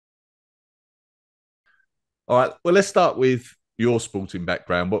All right. Well, let's start with your sporting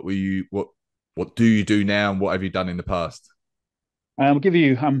background. What do you do now, and what have you done in the past? I'll give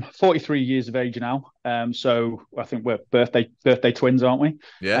you. I'm 43 years of age now. So I think we're birthday twins, aren't we?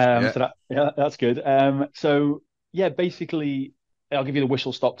 Yeah, yeah. So yeah, that's good. So yeah, basically, I'll give you the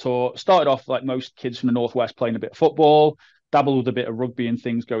whistle stop tour. Started off like most kids from the Northwest, playing a bit of football, dabbled with a bit of rugby and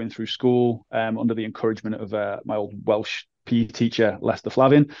things going through school, under the encouragement of my old Welsh PE teacher, Lester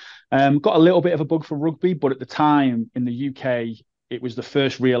Flavin. Got a little bit of a bug for rugby, but at the time in the UK, it was the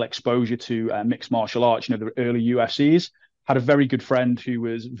first real exposure to mixed martial arts. You know, the early UFCs. Had a very good friend who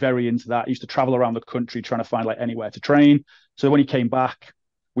was very into that. He used to travel around the country trying to find like anywhere to train. So when he came back,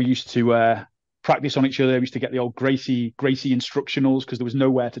 we used to practice on each other. We used to get the old Gracie instructionals because there was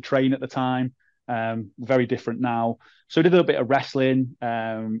nowhere to train at the time. Very different now. So I did a little bit of wrestling,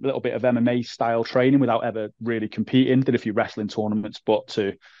 a little bit of MMA style training without ever really competing. Did a few wrestling tournaments, but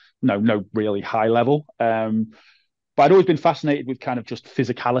to no really high level. But I'd always been fascinated with kind of just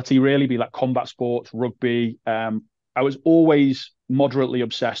physicality, really, be like combat sports, rugby. I was always moderately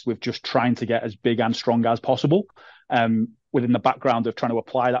obsessed with just trying to get as big and strong as possible, within the background of trying to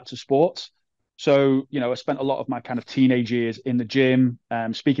apply that to sports. So, I spent a lot of my kind of teenage years in the gym,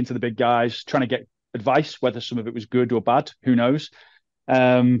 speaking to the big guys, trying to get advice, whether some of it was good or bad, who knows.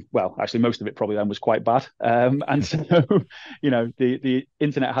 Well, actually, most of it probably then was quite bad. And so, the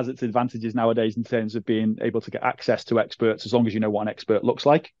internet has its advantages nowadays in terms of being able to get access to experts as long as you know what an expert looks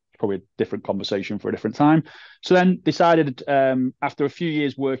like. Probably a different conversation for a different time. So then decided, after a few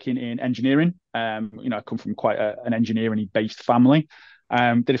years working in engineering, I come from quite an engineering based family.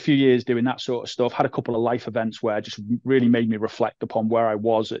 Did a few years doing that sort of stuff. Had a couple of life events where just really made me reflect upon where I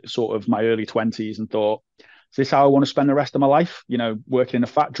was at sort of my early 20s and thought, is this how I want to spend the rest of my life? Working in a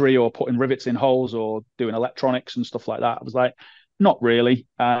factory or putting rivets in holes or doing electronics and stuff like that. I was like, not really.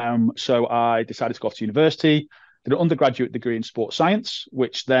 So I decided to go off to university, did an undergraduate degree in sports science,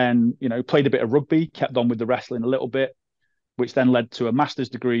 which then, played a bit of rugby, kept on with the wrestling a little bit, which then led to a master's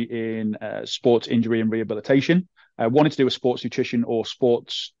degree in sports injury and rehabilitation. I wanted to do a sports nutrition or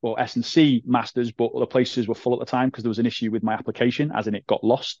sports or S&C masters, but other places were full at the time because there was an issue with my application, as in it got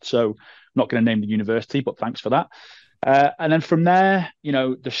lost. So I'm not going to name the university, but thanks for that. And then from there,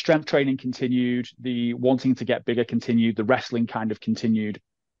 the strength training continued, the wanting to get bigger continued, the wrestling kind of continued,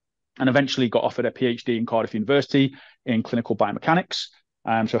 and eventually got offered a PhD in Cardiff University in clinical biomechanics.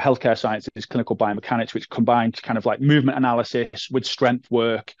 So healthcare sciences, clinical biomechanics, which combined kind of like movement analysis with strength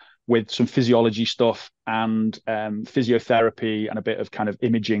work, with some physiology stuff and physiotherapy and a bit of kind of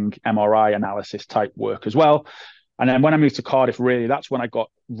imaging MRI analysis type work as well. And then when I moved to Cardiff, really, that's when I got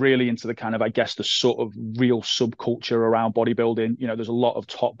really into the kind of, I guess, the sort of real subculture around bodybuilding. There's a lot of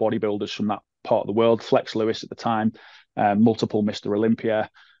top bodybuilders from that part of the world. Flex Lewis at the time, multiple Mr. Olympia.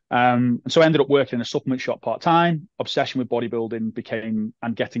 So I ended up working in a supplement shop part time. Obsession with bodybuilding became,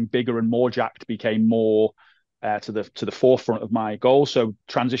 and getting bigger and more jacked became more to the forefront of my goals. So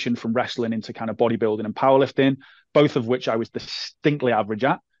transitioned from wrestling into kind of bodybuilding and powerlifting, both of which I was distinctly average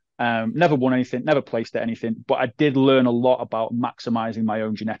at. Never won anything, never placed at anything, but I did learn a lot about maximizing my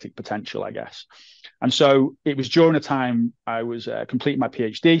own genetic potential, I guess. And so it was during the time I was completing my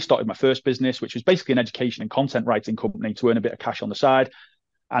PhD, started my first business, which was basically an education and content writing company to earn a bit of cash on the side.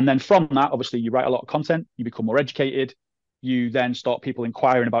 And then from that, obviously, you write a lot of content, you become more educated. You then start people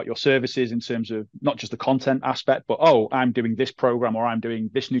inquiring about your services in terms of not just the content aspect, but, oh, I'm doing this program or I'm doing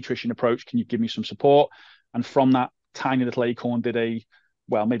this nutrition approach. Can you give me some support? And from that tiny little acorn did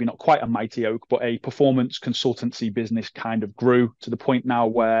well, maybe not quite a mighty oak, but a performance consultancy business kind of grew to the point now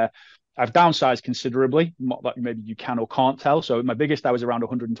where I've downsized considerably, not that maybe you can or can't tell. So my biggest, I was around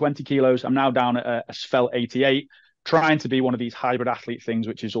 120 kilos. I'm now down at a svelte 88, trying to be one of these hybrid athlete things,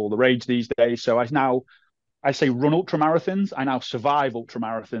 which is all the rage these days. So I say run ultra marathons. I now survive ultra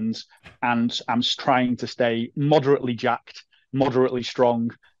marathons, and I'm trying to stay moderately jacked, moderately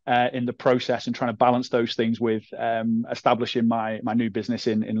strong in the process, and trying to balance those things with establishing my new business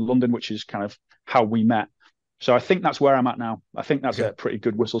in London, which is kind of how we met. So I think that's where I'm at now. I think that's Okay. a pretty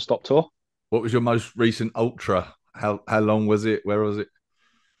good whistle stop tour. What was your most recent ultra? How long was it? Where was it?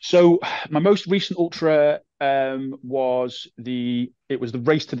 So my most recent ultra it was the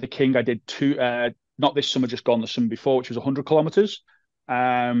race to the king. I did two, not this summer, just gone, the summer before, which was 100 kilometers.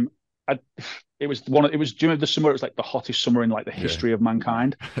 Um, I, it was during the summer. It was like the hottest summer in like the Yeah. history of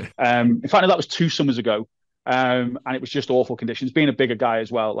mankind. In fact, no, that was 2 summers ago. And it was just awful conditions. Being a bigger guy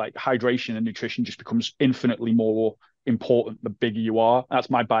as well, like hydration and nutrition just becomes infinitely more important the bigger you are. That's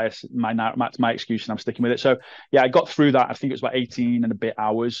my bias, that's my excuse, and I'm sticking with it. So yeah, I got through that. I think it was about 18 and a bit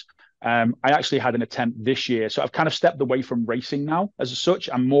hours. I actually had an attempt this year, so I've kind of stepped away from racing now. As such,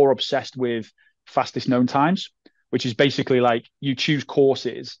 I'm more obsessed with fastest known times, which is basically like you choose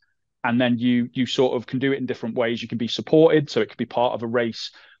courses and then you sort of can do it in different ways. You can be supported, so it could be part of a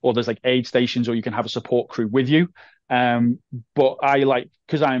race, or there's like aid stations, or you can have a support crew with you. Um, but I like,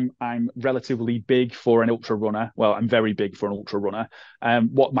 because I'm relatively big for an ultra runner. Well, I'm very big for an ultra runner.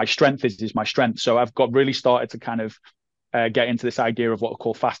 What my strength is my strength. So I've got really started to kind of get into this idea of what are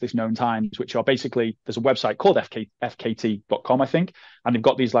called fastest known times, which are basically, there's a website called fkt.com, I think, and they've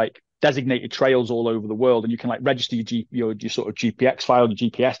got these like designated trails all over the world, and you can like register your sort of GPX file, your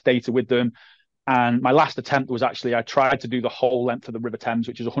GPS data with them. And my last attempt was actually, I tried to do the whole length of the River Thames,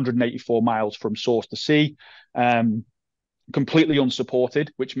 which is 184 miles from source to sea, completely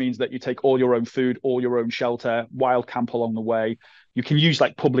unsupported, which means that you take all your own food, all your own shelter, wild camp along the way. You can use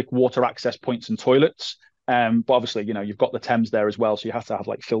like public water access points and toilets. But obviously, you know, you've got the Thames there as well, so you have to have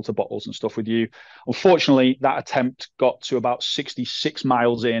like filter bottles and stuff with you. Unfortunately, that attempt got to about 66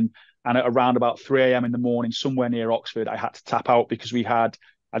 miles in, and at around about 3 a.m. in the morning, somewhere near Oxford, I had to tap out because we had,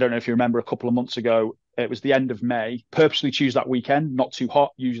 I don't know if you remember, a couple of months ago, it was the end of May, purposely choose that weekend, not too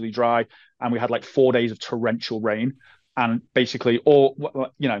hot, usually dry, and we had like 4 days of torrential rain. And basically,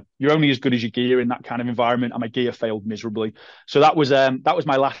 all, you know, you're only as good as your gear in that kind of environment, and my gear failed miserably. So that was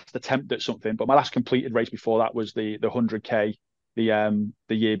my last attempt at something. But my last completed race before that was the 100K the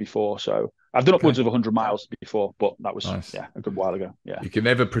year before. So I've done upwards of 100 miles before, but that was Nice. yeah, a good while ago. Yeah. You can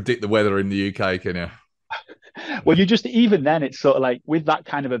never predict the weather in the UK, can you? Well, you just, even then, it's sort of like with that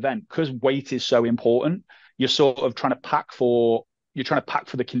kind of event, because weight is so important, you're sort of trying to pack for, you're trying to pack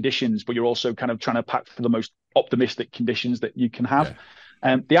for the conditions, but you're also kind of trying to pack for the most optimistic conditions that you can have.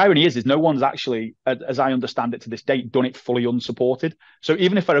 Yeah. The irony is no one's actually, as I understand it to this date, done it fully unsupported. So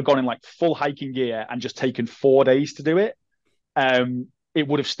even if I had gone in like full hiking gear and just taken 4 days to do it, it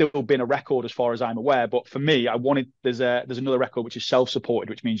would have still been a record as far as I'm aware. But for me, I wanted, there's another record which is self-supported,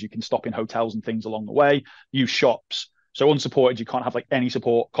 which means you can stop in hotels and things along the way, use shops. So unsupported, you can't have like any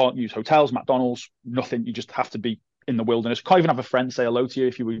support, can't use hotels, McDonald's, nothing. You just have to be in the wilderness. Can't even have a friend say hello to you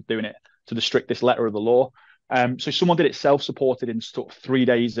if you were doing it to the strictest letter of the law. So someone did it self-supported in sort of 3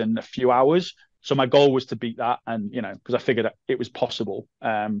 days and a few hours. So my goal was to beat that, and you know, because I figured it was possible.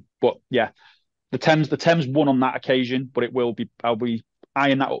 But yeah, the Thames won on that occasion, but I'll be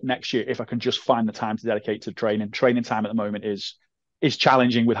eyeing that up next year if I can just find the time to dedicate to training. Training time at the moment is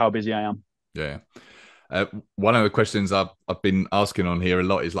challenging with how busy I am. Yeah. One of the questions I've been asking on here a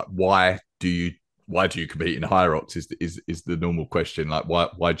lot is like, why do you compete in HYROX? Is the normal question, like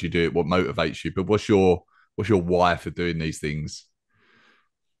why do you do it? What motivates you? But what's your why for doing these things?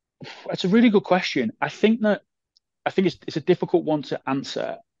 It's a really good question. I think it's a difficult one to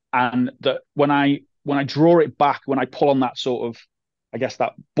answer, and that when I draw it back, when I pull on that sort of, I guess,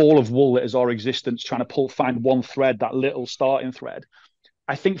 that ball of wool that is our existence, trying to find one thread, that little starting thread.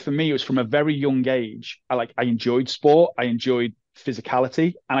 I think for me, it was from a very young age. I enjoyed sport. I enjoyed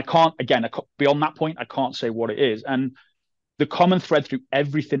physicality. And beyond that point, I can't say what it is. And the common thread through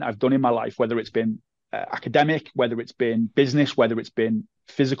everything I've done in my life, whether it's been academic, whether it's been business, whether it's been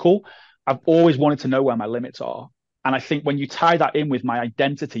physical, I've always wanted to know where my limits are. And I think when you tie that in with my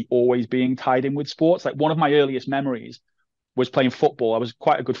identity always being tied in with sports, like one of my earliest memories was playing football. I was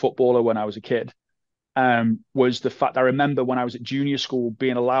quite a good footballer when I was a kid. Was the fact I remember when I was at junior school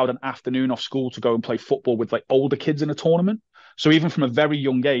being allowed an afternoon off school to go and play football with like older kids in a tournament. So even from a very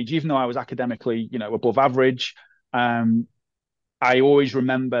young age, even though I was academically, you know, above average, I always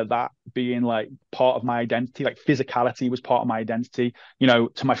remember that being like part of my identity. Like physicality was part of my identity. You know,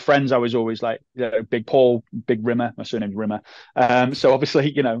 to my friends, I was always like, you know, Big Paul, Big Rimmer. My surname's Rimmer. So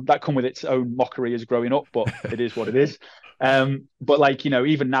obviously, you know, that come with its own mockery as growing up, but it is what it is. But like, you know,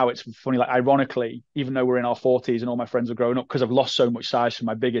 even now it's funny, like ironically, even though we're in our 40s and all my friends are growing up, because I've lost so much size from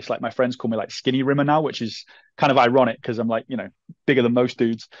my biggest, like my friends call me like skinny Rimmer now, which is kind of ironic because I'm like, you know, bigger than most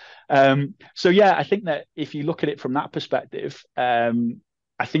dudes. So yeah, I think that if you look at it from that perspective,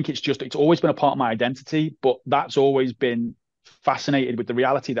 I think it's always been a part of my identity, but that's always been fascinated with the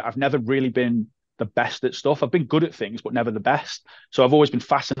reality that I've never really been the best at stuff. I've been good at things, but never the best. So I've always been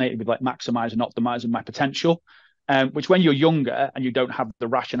fascinated with like maximizing, optimizing my potential. Which when you're younger and you don't have the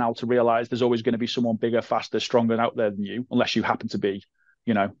rationale to realize there's always going to be someone bigger, faster, stronger out there than you, unless you happen to be,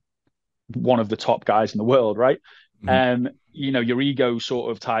 you know, one of the top guys in the world, right? Mm-hmm. You know, your ego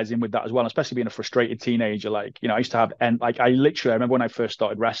sort of ties in with that as well, especially being a frustrated teenager. Like, you know, I used to have, and like, I remember when I first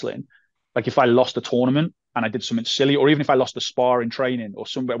started wrestling, like if I lost a tournament and I did something silly, or even if I lost a spar in training or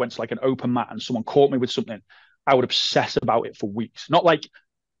somewhere, went to like an open mat and someone caught me with something, I would obsess about it for weeks. Not like,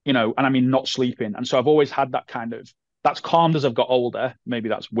 you know, and I mean, not sleeping. And so I've always had that kind of that's calmed as I've got older. Maybe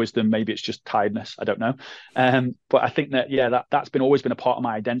that's wisdom, maybe it's just tiredness. I don't know. But I think that that's been always been a part of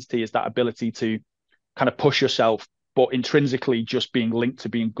my identity, is that ability to kind of push yourself, but intrinsically just being linked to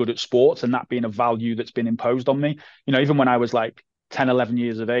being good at sports, and that being a value that's been imposed on me. Even when I was like 10, 11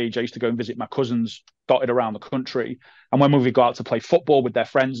 years of age, I used to go and visit my cousins dotted around the country. And when we would go out to play football with their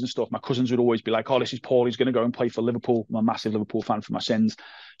friends and stuff, my cousins would always be like, oh, this is Paul, he's going to go and play for Liverpool. I'm a massive Liverpool fan for my sins.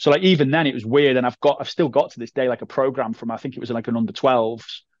 So like, even then it was weird. And I've still got to this day, like a program from, I think it was like an under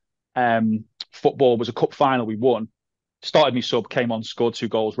 12s. Football was a cup final we won. Started me sub, came on, scored 2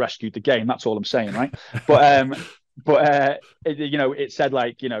 goals, rescued the game. That's all I'm saying, right? It said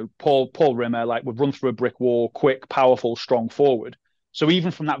like, Paul Rimmer, like, would run through a brick wall, quick, powerful, strong forward. So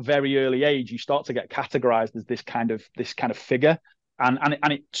even from that very early age, you start to get categorized as this kind of figure. And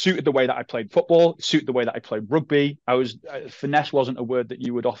it suited the way that I played football. It suited the way that I played rugby. Finesse wasn't a word that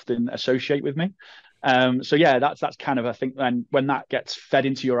you would often associate with me. So yeah, that's kind of, I think, when that gets fed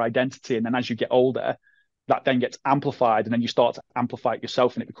into your identity, and then as you get older, that then gets amplified, and then you start to amplify it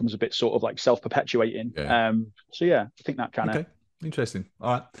yourself, and it becomes a bit sort of like self-perpetuating. Yeah. So yeah, I think that kind of. Okay, interesting.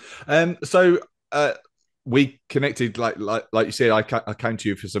 All right. So we connected, like you said, I came to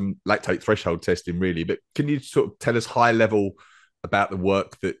you for some lactate threshold testing, really. But can you sort of tell us high level about the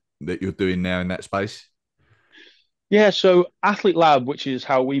work that you're doing now in that space? Yeah, so Athlete Lab, which is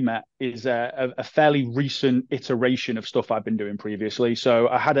how we met, is a fairly recent iteration of stuff I've been doing previously. So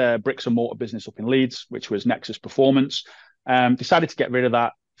I had a bricks and mortar business up in Leeds, which was Nexus Performance. Decided to get rid of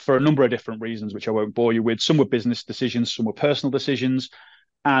that for a number of different reasons, which I won't bore you with. Some were business decisions, some were personal decisions.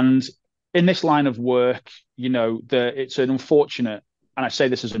 And in this line of work, it's an unfortunate, and I say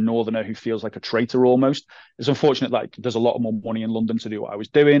this as a northerner who feels like a traitor almost. It's unfortunate, like, there's a lot more money in London to do what I was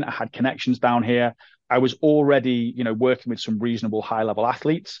doing. I had connections down here. I was already, working with some reasonable high-level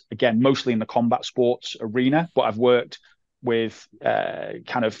athletes, again, mostly in the combat sports arena, but I've worked with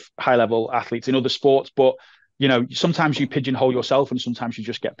kind of high-level athletes in other sports. But, sometimes you pigeonhole yourself, and sometimes you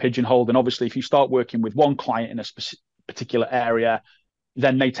just get pigeonholed. And obviously, if you start working with one client in a particular area,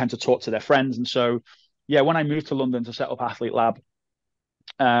 then they tend to talk to their friends. And so, yeah, when I moved to London to set up Athlete Lab,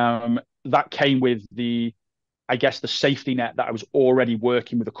 that came with the safety net that I was already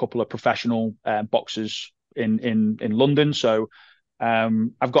working with a couple of professional boxers in London. So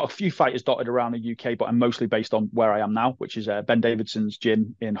I've got a few fighters dotted around the UK, but I'm mostly based on where I am now, which is Ben Davidson's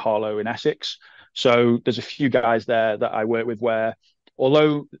gym in Harlow in Essex. So there's a few guys there that I work with where,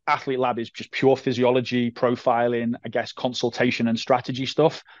 although Athlete Lab is just pure physiology, profiling, consultation and strategy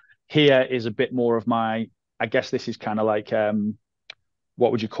stuff, here is a bit more of my, this is kind of like,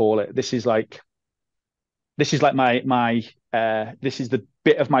 what would you call it? This is like my this is the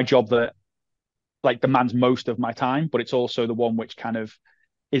bit of my job that like demands most of my time, but it's also the one which kind of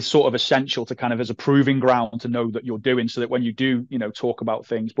is sort of essential to kind of as a proving ground to know that you're doing, so that when you do, talk about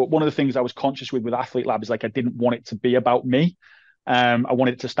things. But one of the things I was conscious with Athlete Lab is like, I didn't want it to be about me. I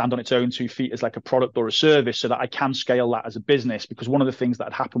wanted it to stand on its own 2 feet as like a product or a service, so that I can scale that as a business. Because one of the things that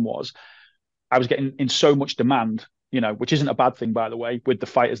had happened was I was getting in so much demand, which isn't a bad thing, by the way, with the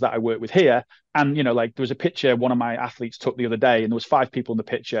fighters that I work with here. And, like, there was a picture one of my athletes took the other day, and there was 5 people in the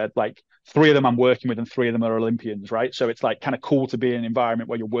picture, like 3 of them I'm working with and 3 of them are Olympians, right? So it's like kind of cool to be in an environment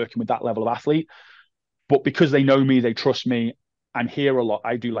where you're working with that level of athlete. But because they know me, they trust me, I'm here a lot.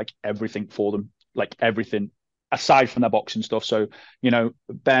 I do like everything for them, like everything aside from their boxing stuff. So,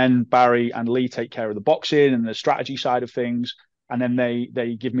 Ben, Barry and Lee take care of the boxing and the strategy side of things. And then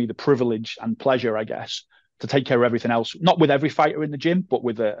they give me the privilege and pleasure, to take care of everything else. Not with every fighter in the gym, but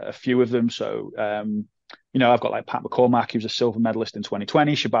with a few of them. So, I've got like Pat McCormack, who's a silver medalist in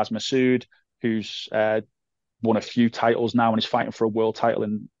 2020, Shabazz Massoud, who's won a few titles now and is fighting for a world title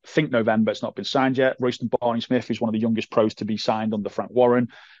in, I think, November. It's not been signed yet. Royston Barney-Smith, who's one of the youngest pros to be signed under Frank Warren,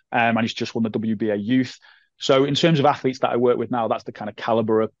 and he's just won the WBA youth. So in terms of athletes that I work with now, that's the kind of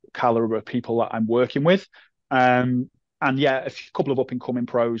caliber of people that I'm working with. And yeah, a couple of up and coming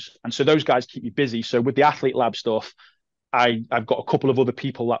pros. And so those guys keep me busy. So with the Athlete Lab stuff, I've got a couple of other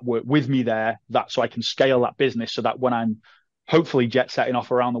people that work with me there, so I can scale that business, so that when I'm hopefully jet setting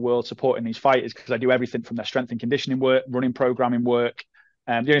off around the world supporting these fighters, because I do everything from their strength and conditioning work, running programming work.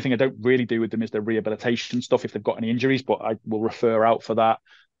 The only thing I don't really do with them is their rehabilitation stuff if they've got any injuries, but I will refer out for that.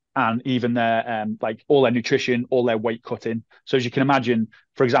 And even their like all their nutrition, all their weight cutting. So as you can imagine,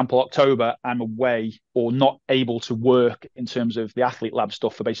 for example, October, I'm away or not able to work in terms of the Athlete Lab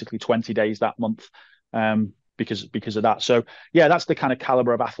stuff for basically 20 days that month, because of that. So yeah, that's the kind of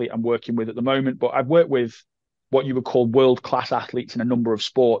caliber of athlete I'm working with at the moment. But I've worked with what you would call world-class athletes in a number of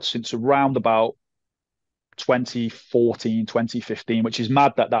sports since around about 2014, 2015, which is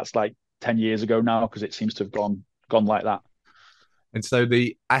mad that that's like 10 years ago now, because it seems to have gone gone like that. And so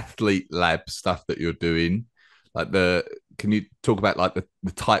the athlete lab stuff that you're doing, like can you talk about like the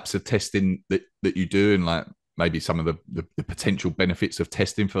types of testing that you do, and like maybe some of the potential benefits of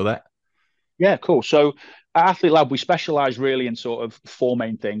testing for that? Yeah, cool. So at Athlete Lab, we specialize really in sort of four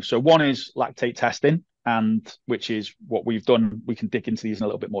main things. So one is lactate testing, and which is what we've done. We can dig into these in a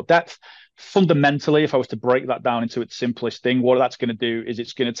little bit more depth. Fundamentally, if I was to break that down into its simplest thing, what that's going to do is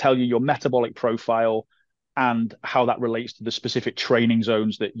it's going to tell you your metabolic profile and how that relates to the specific training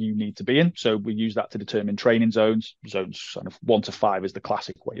zones that you need to be in. So we use that to determine training zones. Zones kind of 1 to 5 is the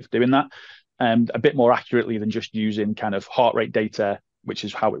classic way of doing that. And a bit more accurately than just using kind of heart rate data, which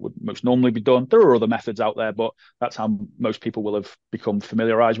is how it would most normally be done. There are other methods out there, but that's how most people will have become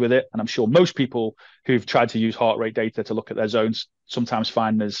familiarized with it. And I'm sure most people who've tried to use heart rate data to look at their zones sometimes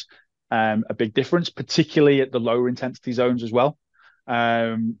find there's a big difference, particularly at the lower intensity zones as well.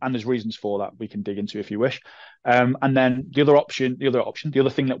 And there's reasons for that we can dig into if you wish. And then the other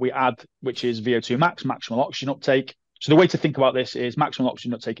thing that we add, which is VO2 max, maximal oxygen uptake. So the way to think about this is maximal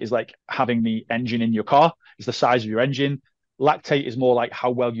oxygen uptake is like having the engine in your car. It's the size of your engine. Lactate is more like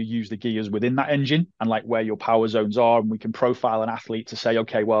how well you use the gears within that engine and like where your power zones are. And we can profile an athlete to say,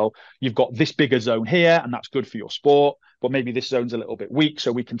 okay, well, you've got this bigger zone here and that's good for your sport, but maybe this zone's a little bit weak.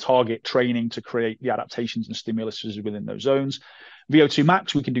 So we can target training to create the adaptations and stimuluses within those zones. VO2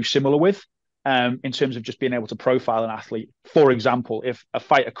 max, we can do similar with in terms of just being able to profile an athlete. For example, if a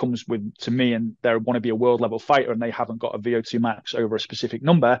fighter comes to me and they want to be a world level fighter and they haven't got a VO2 max over a specific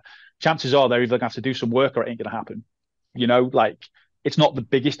number, chances are they're either going to have to do some work or it ain't going to happen. Like it's not the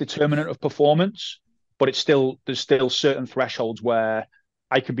biggest determinant of performance, but there's still certain thresholds where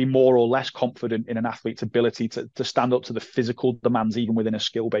I could be more or less confident in an athlete's ability to stand up to the physical demands, even within a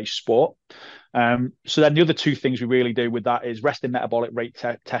skill-based sport. So then the other two things we really do with that is resting metabolic rate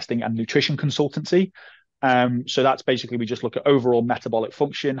testing and nutrition consultancy. So that's basically, we just look at overall metabolic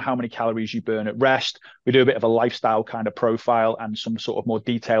function, how many calories you burn at rest. We do a bit of a lifestyle kind of profile and some sort of more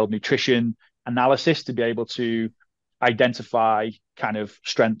detailed nutrition analysis to be able to identify kind of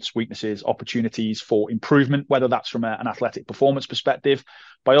strengths, weaknesses, opportunities for improvement, whether that's from an athletic performance perspective.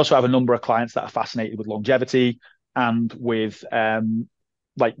 But I also have a number of clients that are fascinated with longevity and with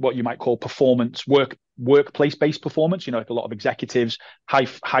like what you might call workplace-based performance. Like a lot of executives, high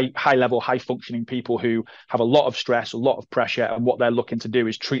level, high functioning people who have a lot of stress, a lot of pressure, and what they're looking to do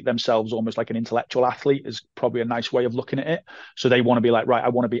is treat themselves almost like an intellectual athlete, is probably a nice way of looking at it. So they want to be like, right, I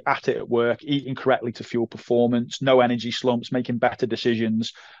want to be at it at work, eating correctly to fuel performance, no energy slumps, making better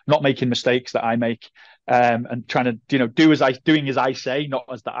decisions, not making mistakes that I make, and trying to doing as I say, not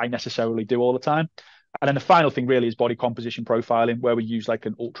as that I necessarily do all the time. And then the final thing really is body composition profiling, where we use like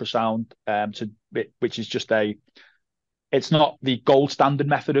an ultrasound which is just it's not the gold standard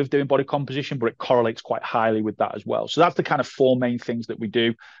method of doing body composition, but it correlates quite highly with that as well. So that's the kind of four main things that we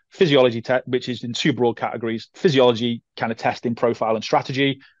do. Physiology, which is in two broad categories: physiology, kind of testing, profile and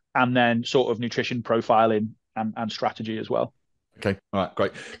strategy, and then sort of nutrition profiling and strategy as well. Okay, all right,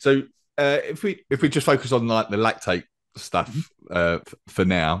 great. So if we just focus on like the lactate stuff for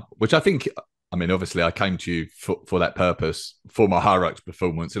now, which I mean, obviously, I came to you for that purpose, for my HYROX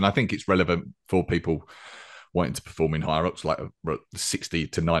performance, and I think it's relevant for people wanting to perform in HYROX, like a 60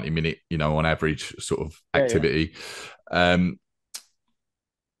 to 90 minute, on average sort of activity. Yeah.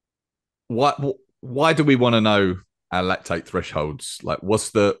 Why do we want to know our lactate thresholds? Like,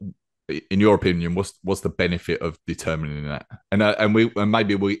 in your opinion, what's the benefit of determining that? And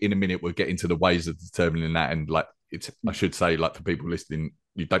maybe in a minute we'll get into the ways of determining that, and like I should say, like for people listening,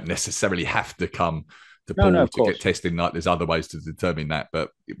 you don't necessarily have to come to Paul to get testing. Like there's other ways to determine that,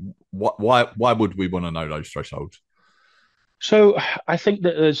 but why would we want to know those thresholds? So I think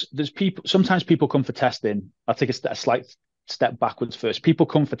that there's people. Sometimes people come for testing. I'll take a slight step backwards first. People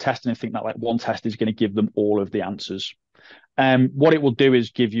come for testing and think that like one test is going to give them all of the answers. What it will do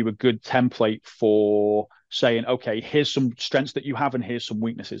is give you a good template for saying, okay, here's some strengths that you have and here's some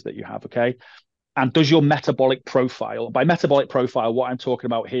weaknesses that you have. Okay. And does your metabolic profile, by metabolic profile, what I'm talking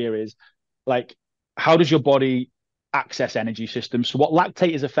about here is like, how does your body access energy systems? So what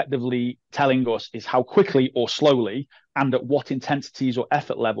lactate is effectively telling us is how quickly or slowly and at what intensities or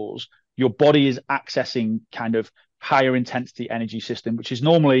effort levels your body is accessing kind of higher intensity energy system, which is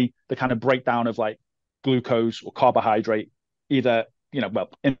normally the kind of breakdown of like glucose or carbohydrate, either,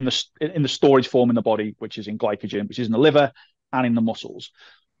 in the storage form in the body, which is in glycogen, which is in the liver and in the muscles.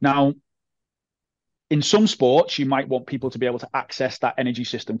 Now, in some sports, you might want people to be able to access that energy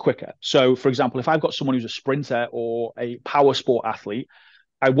system quicker. So, for example, if I've got someone who's a sprinter or a power sport athlete,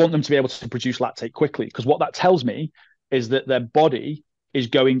 I want them to be able to produce lactate quickly, because what that tells me is that their body is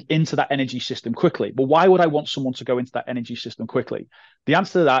going into that energy system quickly. But why would I want someone to go into that energy system quickly? The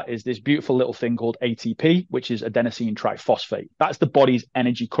answer to that is this beautiful little thing called ATP, which is adenosine triphosphate. That's the body's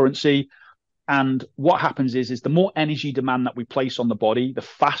energy currency. And what happens is the more energy demand that we place on the body, the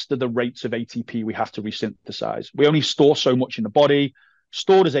faster the rates of ATP we have to resynthesize. We only store so much in the body.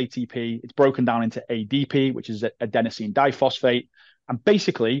 Stored as ATP, it's broken down into ADP, which is adenosine diphosphate. And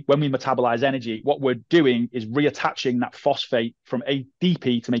basically, when we metabolize energy, what we're doing is reattaching that phosphate from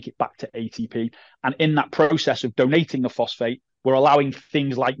ADP to make it back to ATP. And in that process of donating the phosphate, we're allowing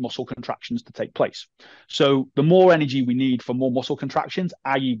things like muscle contractions to take place. So the more energy we need for more muscle contractions,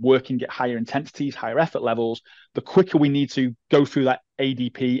 i.e. working at higher intensities, higher effort levels, the quicker we need to go through that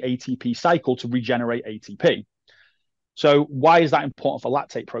ADP, ATP cycle to regenerate ATP. So why is that important for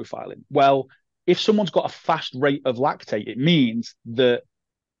lactate profiling? Well, if someone's got a fast rate of lactate, it means that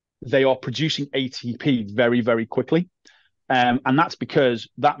they are producing ATP very, very quickly. And that's because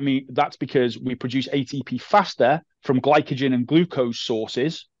we produce ATP faster from glycogen and glucose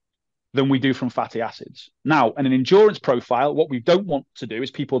sources than we do from fatty acids. Now, in an endurance profile, what we don't want to do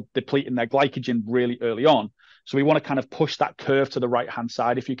is people depleting their glycogen really early on. So we want to kind of push that curve to the right-hand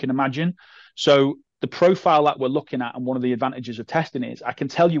side, if you can imagine. So the profile that we're looking at, and one of the advantages of testing is I can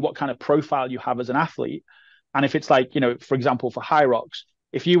tell you what kind of profile you have as an athlete. And if it's like, for example, for HYROX,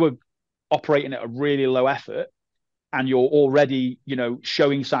 if you were operating at a really low effort and you're already,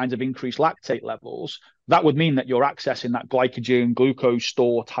 showing signs of increased lactate levels, that would mean that you're accessing that glycogen, glucose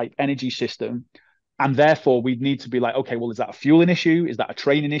store type energy system. And therefore, we'd need to be like, okay, well, is that a fueling issue? Is that a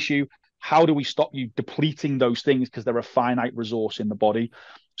training issue? How do we stop you depleting those things because they're a finite resource in the body?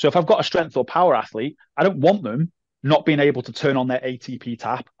 So if I've got a strength or power athlete, I don't want them not being able to turn on their ATP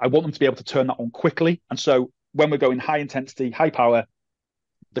tap. I want them to be able to turn that on quickly. And so when we're going high intensity, high power,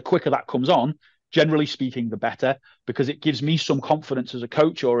 the quicker that comes on, generally speaking, the better, because it gives me some confidence as a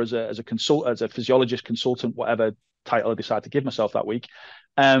coach or as a consultant, as a physiologist, consultant, whatever title I decide to give myself that week.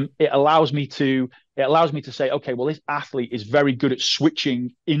 It allows me to say, okay, well, this athlete is very good at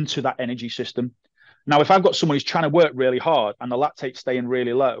switching into that energy system. Now, if I've got someone who's trying to work really hard and the lactate's staying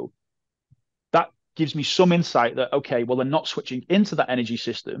really low, that gives me some insight that, okay, well, they're not switching into that energy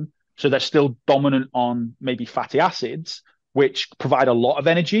system. So they're still dominant on maybe fatty acids, which provide a lot of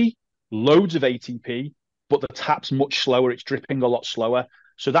energy, loads of ATP, but the tap's much slower. It's dripping a lot slower.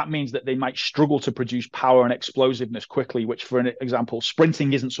 So that means that they might struggle to produce power and explosiveness quickly, which, for an example,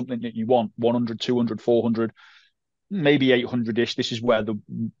 sprinting isn't something that you want. 100, 200, 400, maybe 800-ish. This is where the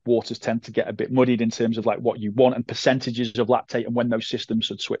waters tend to get a bit muddied in terms of like what you want and percentages of lactate and when those systems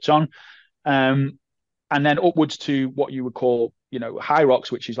should switch on. And then upwards to what you would call,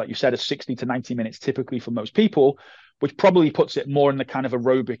 HYROX, which is, like you said, a 60 to 90 minutes typically for most people, which probably puts it more in the kind of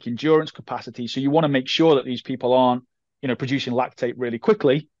aerobic endurance capacity. So you want to make sure that these people aren't, producing lactate really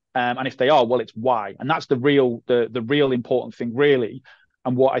quickly. And if they are, well, it's why. And that's the real important thing, really.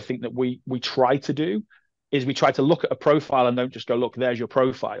 And what I think that we try to do is we try to look at a profile and don't just go, look, there's your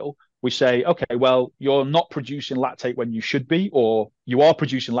profile. We say, okay, well, you're not producing lactate when you should be, or you are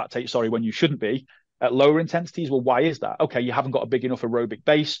producing lactate, sorry, when you shouldn't be at lower intensities. Well, why is that? Okay, you haven't got a big enough aerobic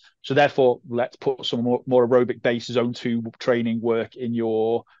base. So therefore, let's put some more aerobic base zone 2 training work in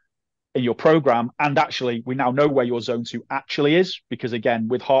your program. And actually, we now know where your zone 2 actually is, because again,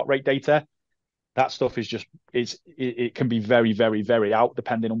 with heart rate data, that stuff is just, it can be very, very, very out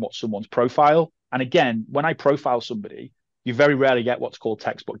depending on what someone's profile. And again, when I profile somebody, you very rarely get what's called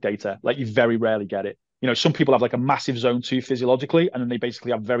textbook data. Like, you very rarely get it. Some people have like a massive zone 2 physiologically, and then they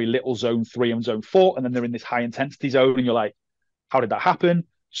basically have very little zone 3 and zone 4. And then they're in this high intensity zone. And you're like, how did that happen?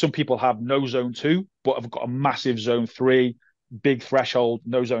 Some people have no zone 2, but have got a massive zone 3, big threshold,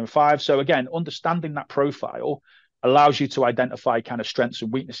 no zone 5. So again, understanding that profile allows you to identify kind of strengths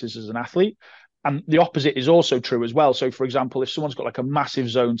and weaknesses as an athlete. And the opposite is also true as well. So for example, if someone's got like a massive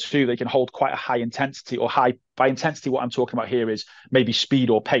zone 2, they can hold quite a high intensity, or high, by intensity, what I'm talking about here is maybe speed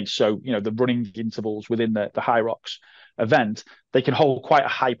or pace. So, the running intervals within the HYROX event, they can hold quite a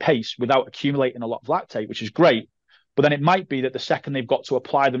high pace without accumulating a lot of lactate, which is great. But then it might be that the second they've got to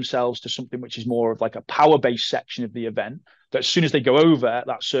apply themselves to something which is more of like a power-based section of the event, that as soon as they go over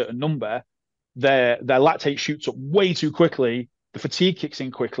that certain number, their lactate shoots up way too quickly, the fatigue kicks in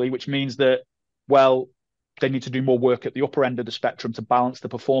quickly, which means that, well, they need to do more work at the upper end of the spectrum to balance the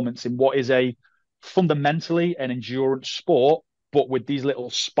performance in what is fundamentally an endurance sport, but with these little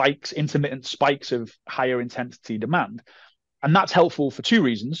spikes, intermittent spikes of higher intensity demand. And that's helpful for two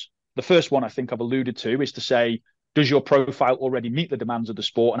reasons. The first one I think I've alluded to is to say, does your profile already meet the demands of the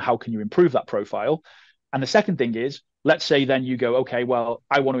sport, and how can you improve that profile? And the second thing is, let's say then you go, okay, well,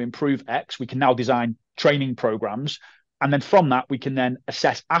 I want to improve X. We can now design training programs And then from that, we can then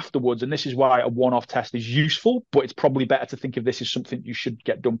assess afterwards. And this is why a one-off test is useful, but it's probably better to think of this as something you should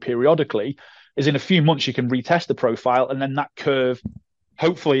get done periodically, is in a few months, you can retest the profile, and then that curve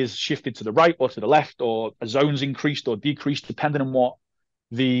hopefully is shifted to the right or to the left, or a zone's increased or decreased, depending on what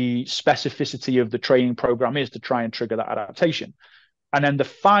the specificity of the training program is to try and trigger that adaptation. And then the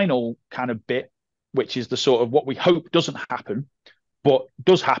final kind of bit, which is the sort of what we hope doesn't happen, but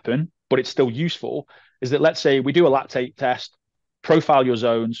does happen, but it's still useful, is that let's say we do a lactate test, profile your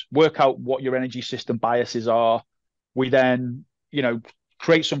zones, work out what your energy system biases are. We then,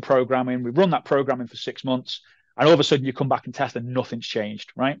 create some programming. We run that programming for 6 months, and all of a sudden you come back and test and nothing's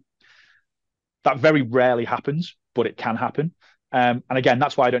changed, right? That very rarely happens, but it can happen. And again,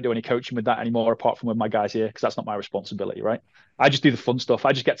 that's why I don't do any coaching with that anymore, apart from with my guys here, because that's not my responsibility, right? I just do the fun stuff.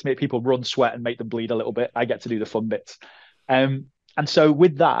 I just get to make people run, sweat, and make them bleed a little bit. I get to do the fun bits. And so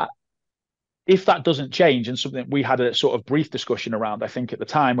with that, if that doesn't change, and something we had a sort of brief discussion around, I think at the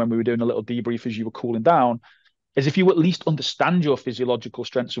time when we were doing a little debrief as you were cooling down, is if you at least understand your physiological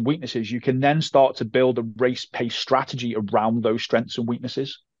strengths and weaknesses, you can then start to build a race pace strategy around those strengths and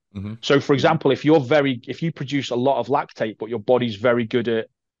weaknesses. Mm-hmm. So for example, if you produce a lot of lactate, but your body's very good at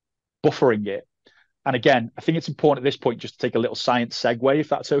buffering it. And again, I think it's important at this point just to take a little science segue, if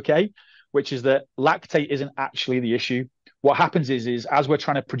that's okay, which is that lactate isn't actually the issue. What happens is as we're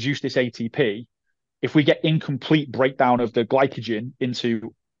trying to produce this ATP, if we get incomplete breakdown of the glycogen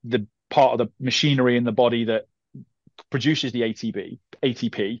into the part of the machinery in the body that produces the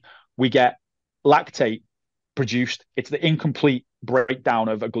ATP, we get lactate produced. It's the incomplete breakdown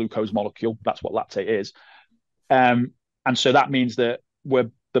of a glucose molecule. That's what lactate is. And so that means that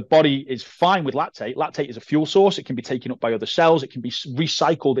the body is fine with lactate. Lactate is a fuel source. It can be taken up by other cells. It can be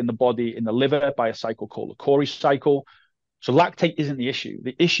recycled in the body, in the liver, by a cycle called the Cori cycle. So lactate isn't the issue.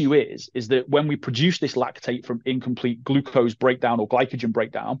 The issue is that when we produce this lactate from incomplete glucose breakdown or glycogen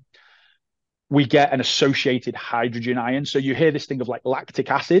breakdown, we get an associated hydrogen ion. So you hear this thing of like lactic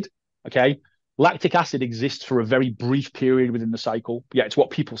acid, okay? Lactic acid exists for a very brief period within the cycle. Yeah, it's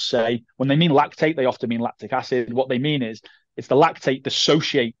what people say. When they mean lactate, they often mean lactic acid. What they mean is it's the lactic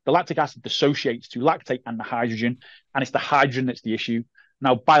acid dissociates to lactate and the hydrogen, and it's the hydrogen that's the issue.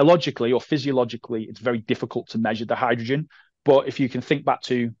 Now, biologically or physiologically, it's very difficult to measure the hydrogen. But if you can think back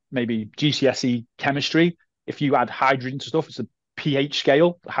to maybe GCSE chemistry, if you add hydrogen to stuff, it's a pH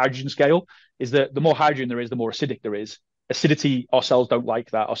scale, the hydrogen scale, is that the more hydrogen there is, the more acidic there is. Acidity, our cells don't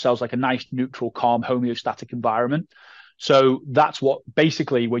like that. Our cells like a nice, neutral, calm, homeostatic environment. So that's what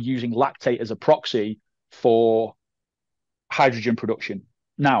basically we're using lactate as a proxy for hydrogen production.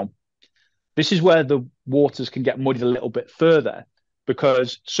 Now, this is where the waters can get muddied a little bit further,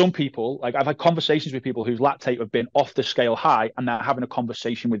 because some people, like I've had conversations with people whose lactate have been off the scale high, and they're having a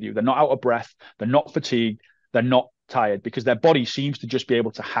conversation with you. They're not out of breath. They're not fatigued. They're not tired, because their body seems to just be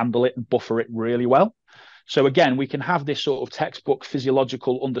able to handle it and buffer it really well. So again, we can have this sort of textbook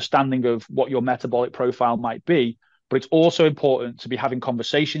physiological understanding of what your metabolic profile might be, but it's also important to be having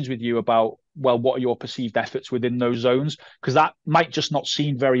conversations with you about, well, what are your perceived efforts within those zones? Because that might just not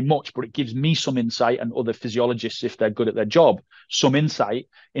seem very much, but it gives me some insight, and other physiologists, if they're good at their job, some insight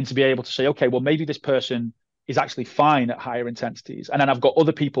into be able to say, okay, well, maybe this person is actually fine at higher intensities. And then I've got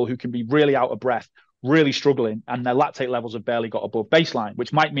other people who can be really out of breath, really struggling, and their lactate levels have barely got above baseline,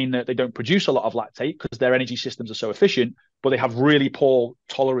 which might mean that they don't produce a lot of lactate because their energy systems are so efficient, but they have really poor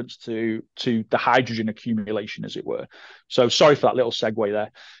tolerance to the hydrogen accumulation, as it were. So sorry for that little segue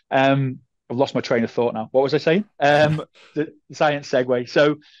there. I've lost my train of thought now. What was I saying? The science segue.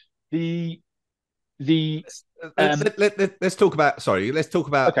 So let's talk about. Sorry, let's talk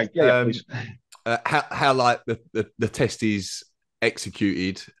about. Okay, please. How like the test is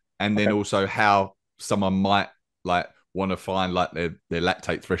executed, and then also how someone might like want to find like their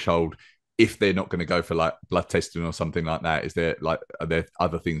lactate threshold if they're not going to go for like blood testing or something like that. Are there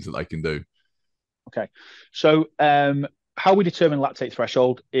other things that they can do? Okay, so how we determine lactate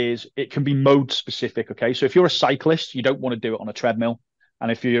threshold is it can be mode specific. Okay, so if you're a cyclist, you don't want to do it on a treadmill,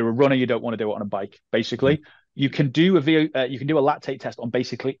 and if you're a runner, you don't want to do it on a bike. Basically, you can do a lactate test on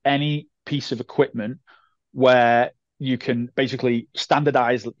basically any piece of equipment where you can basically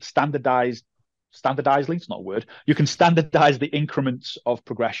standardize, it's not a word. You can standardize the increments of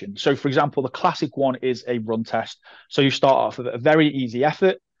progression. So for example, the classic one is a run test. So you start off with a very easy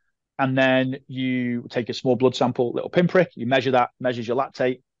effort, and then you take a small blood sample, little pinprick, you measure that, measures your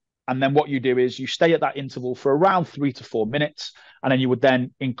lactate. And then what you do is you stay at that interval for around 3 to 4 minutes, and then you would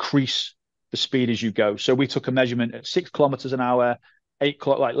then increase the speed as you go. So we took a measurement at 6 kilometers an hour, 8,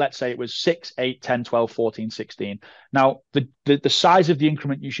 like let's say it was 6, 8, 10, 12, 14, 16. Now, the size of the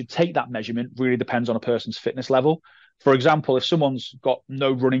increment you should take that measurement really depends on a person's fitness level. For example, if someone's got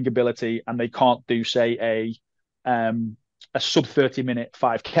no running ability and they can't do, say, a sub 30-minute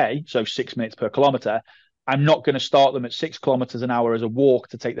 5K, so 6 minutes per kilometer, I'm not going to start them at 6 kilometers an hour as a walk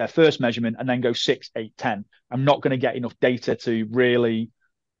to take their first measurement and then go 6, 8, 10. I'm not going to get enough data to really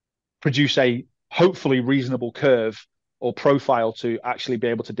produce a hopefully reasonable curve or profile to actually be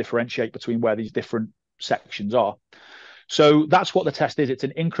able to differentiate between where these different sections are. So that's what the test is. It's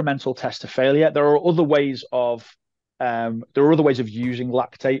an incremental test to failure. There are other ways of using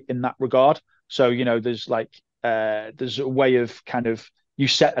lactate in that regard. So, you know, there's a way of kind of, you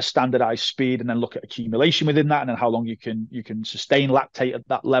set a standardized speed and then look at accumulation within that, and then how long you can sustain lactate at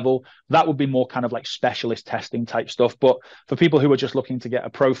that level. That would be more kind of like specialist testing type stuff. But for people who are just looking to get a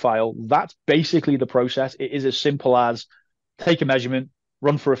profile, that's basically the process. It is as simple as take a measurement,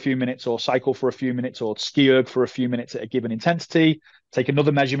 run for a few minutes, or cycle for a few minutes, or ski erg for a few minutes at a given intensity, take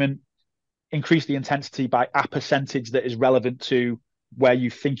another measurement, increase the intensity by a percentage that is relevant to where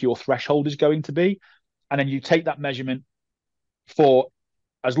you think your threshold is going to be. And then you take that measurement for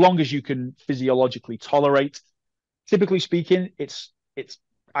as long as you can physiologically tolerate. Typically speaking,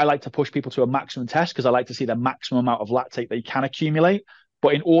 I like to push people to a maximum test because I like to see the maximum amount of lactate they can accumulate.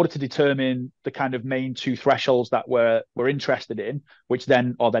 But in order to determine the kind of main two thresholds that we're interested in, which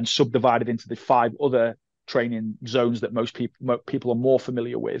then are then subdivided into the 5 other training zones that most people are more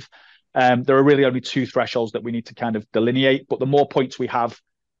familiar with, there are really only 2 thresholds that we need to kind of delineate. But the more points we have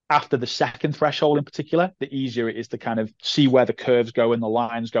after the second threshold in particular, the easier it is to kind of see where the curves go and the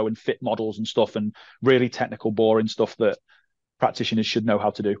lines go and fit models and stuff, and really technical, boring stuff that practitioners should know how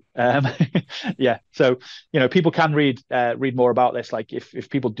to do. Yeah. So, you know, people can read more about this. Like if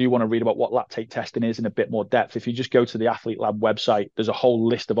people do want to read about what lactate testing is in a bit more depth, if you just go to the Athlete Lab website, there's a whole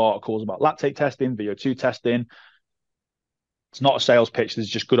list of articles about lactate testing, VO2 testing. It's not a sales pitch. There's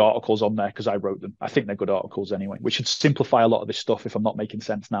just good articles on there because I wrote them. I think they're good articles anyway, which should simplify a lot of this stuff if I'm not making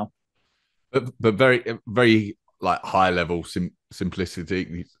sense now. But very, very like high level,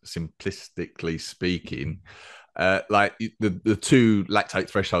 simplistically speaking, like the 2 lactate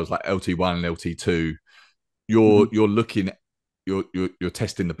thresholds, like LT1 and LT2, you're looking at, you're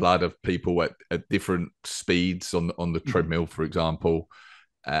testing the blood of people at different speeds on the treadmill, for example,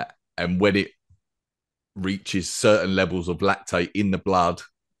 and when it reaches certain levels of lactate in the blood,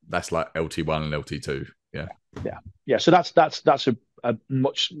 that's like LT1 and LT2. Yeah. So that's a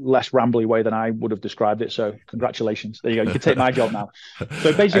much less rambly way than I would have described it. So congratulations. There you go. You can take my job now.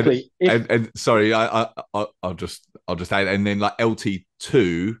 So basically, and sorry, I'll just add, and then like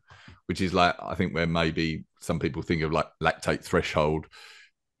LT2, which is like, I think where maybe some people think of like lactate threshold,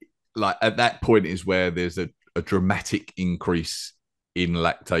 like at that point is where there's a dramatic increase in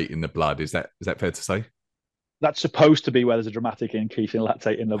lactate in the blood. Is that fair to say? That's supposed to be where there's a dramatic increase in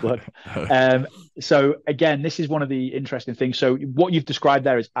lactate in the blood. So again, this is one of the interesting things. So what you've described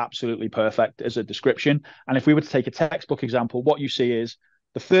there is absolutely perfect as a description. And if we were to take a textbook example, what you see is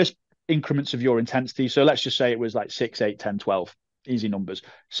the first increments of your intensity. So let's just say it was like 6, 8, 10, 12, easy numbers,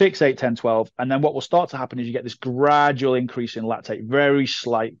 6, 8, 10, 12. And then what will start to happen is you get this gradual increase in lactate, very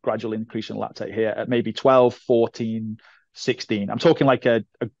slight gradual increase in lactate here at maybe 12, 14, 16. I'm talking like a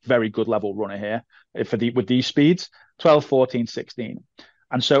very good level runner here with these speeds, 12, 14, 16.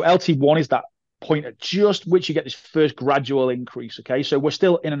 And so LT1 is that point at just which you get this first gradual increase. Okay. So we're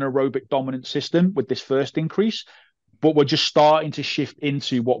still in an aerobic dominant system with this first increase, but we're just starting to shift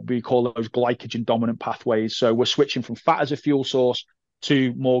into what we call those glycogen dominant pathways. So we're switching from fat as a fuel source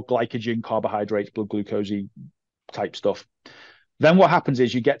to more glycogen, carbohydrates, blood glucose type stuff. Then what happens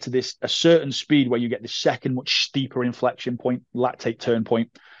is you get to a certain speed where you get this second, much steeper inflection point, lactate turn point.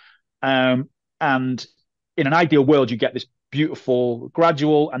 And in an ideal world, you get this beautiful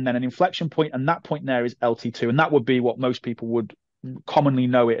gradual and then an inflection point. And that point there is LT2. And that would be what most people would commonly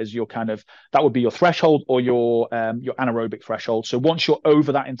know it as that would be your threshold or your anaerobic threshold. So once you're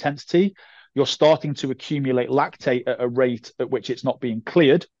over that intensity, you're starting to accumulate lactate at a rate at which it's not being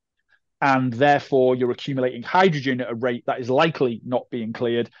cleared. And therefore you're accumulating hydrogen at a rate that is likely not being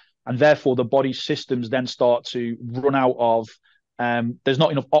cleared. And therefore the body's systems then start to run out of, there's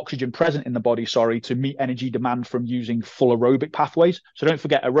not enough oxygen present in the body, to meet energy demand from using full aerobic pathways. So don't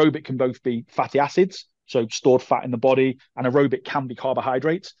forget, aerobic can both be fatty acids, so stored fat in the body, and aerobic can be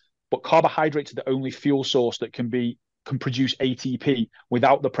carbohydrates. But carbohydrates are the only fuel source that can produce ATP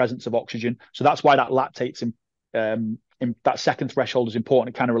without the presence of oxygen. So that's why that lactate's in that second threshold is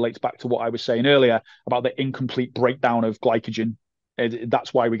important. It kind of relates back to what I was saying earlier about the incomplete breakdown of glycogen.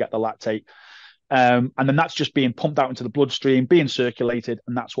 That's why we get the lactate. And then that's just being pumped out into the bloodstream, being circulated,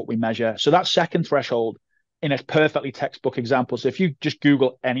 and that's what we measure. So that second threshold in a perfectly textbook example. So if you just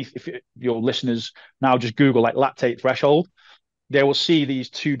Google if your listeners now just Google like lactate threshold, they will see these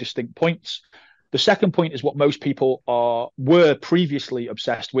two distinct points. The second point is what most people were previously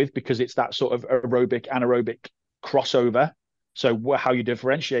obsessed with, because it's that sort of aerobic anaerobic crossover. So how you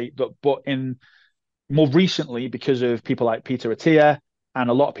differentiate, but in more recently, because of people like Peter Attia and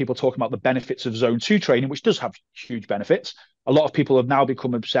a lot of people talking about the benefits of zone 2 training, which does have huge benefits, a lot of people have now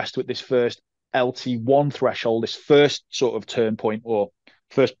become obsessed with this first LT1 threshold, this first sort of turn point, or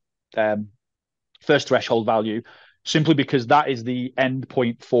first first threshold value, simply because that is the end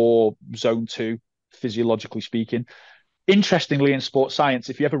point for zone 2, physiologically speaking. Interestingly, in sports science,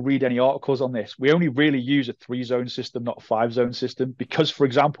 if you ever read any articles on this, we only really use a 3-zone system, not a 5-zone system, because, for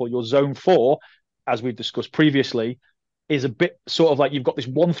example, your zone 4, as we've discussed previously, is a bit sort of like you've got this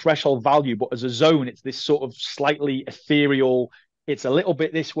one threshold value, but as a zone, it's this sort of slightly ethereal. It's a little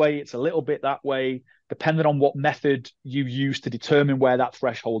bit this way, it's a little bit that way, depending on what method you use to determine where that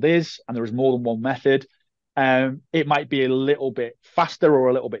threshold is. And there is more than one method. It might be a little bit faster or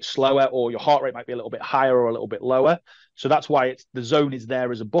a little bit slower, or your heart rate might be a little bit higher or a little bit lower. So that's why the zone is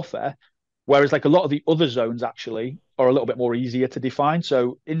there as a buffer. Whereas like a lot of the other zones actually are a little bit more easier to define.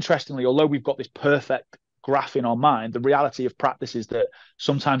 So interestingly, although we've got this perfect graph in our mind, the reality of practice is that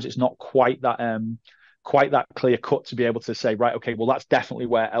sometimes it's not quite that clear cut to be able to say, right, okay, well, that's definitely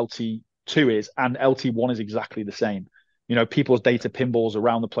where LT2 is, and LT1 is exactly the same. People's data pinballs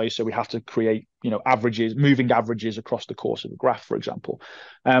around the place, so we have to create, averages, moving averages across the course of a graph, for example.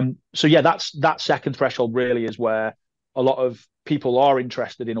 So yeah, that second threshold really is where a lot of people are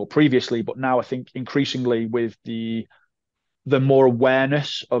interested in, or previously, but now I think increasingly with the more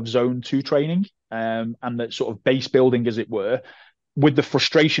awareness of zone 2 training, and the sort of base building, as it were, with the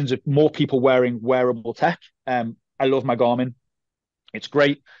frustrations of more people wearing wearable tech. I love my Garmin. It's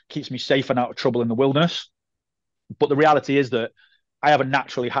great, keeps me safe and out of trouble in the wilderness. But the reality is that I have a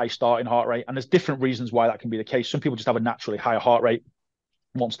naturally high starting heart rate, and there's different reasons why that can be the case. Some people just have a naturally higher heart rate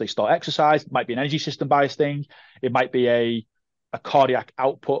once they start exercise. It might be an energy system bias thing. It might be a cardiac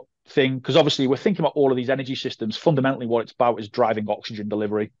output thing, because obviously we're thinking about all of these energy systems. Fundamentally, what it's about is driving oxygen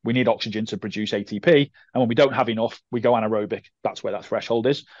delivery. We need oxygen to produce ATP, and when we don't have enough, we go anaerobic. That's where that threshold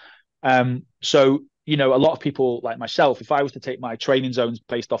is. So, a lot of people like myself, if I was to take my training zones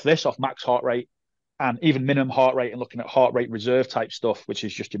based off max heart rate and even minimum heart rate, and looking at heart rate reserve type stuff, which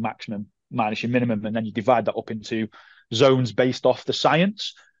is just your maximum minus your minimum, and then you divide that up into zones based off the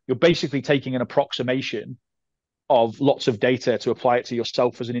science, you're basically taking an approximation of lots of data to apply it to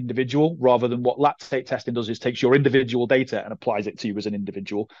yourself as an individual, rather than what lactate testing does is takes your individual data and applies it to you as an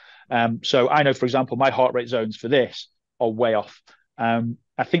individual. So I know, for example, my heart rate zones for this are way off.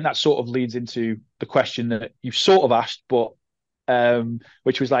 I think that sort of leads into the question that you sort of asked, but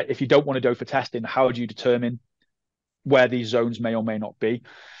which was like, if you don't want to go for testing, how do you determine where these zones may or may not be?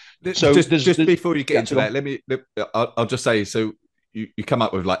 So just before you get into that, I'll just say, so you come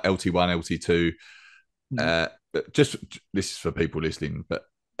up with like LT1, LT2. Just this is for people listening, but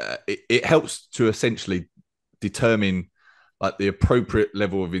it helps to essentially determine like the appropriate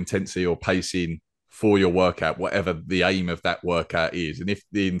level of intensity or pacing for your workout, whatever the aim of that workout is. And if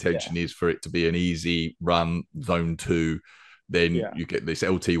the intention is for it to be an easy run, zone 2, then you get this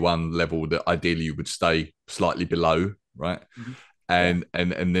LT1 level that ideally you would stay slightly below, right? And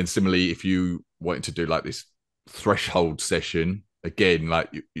then similarly, if you wanted to do like this threshold session, again, like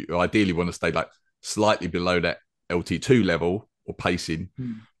you ideally want to stay like slightly below that LT2 level or pacing,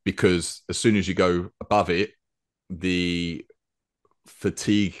 because as soon as you go above it, the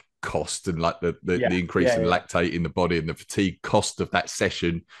fatigue cost and like the increase in lactate in the body and the fatigue cost of that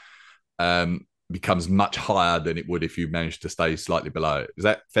session becomes much higher than it would if you managed to stay slightly below it. Is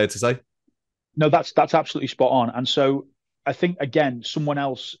that fair to say? No, that's absolutely spot on. And so I think, again, someone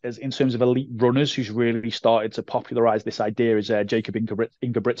else, as in terms of elite runners, who's really started to popularize this idea is Jacob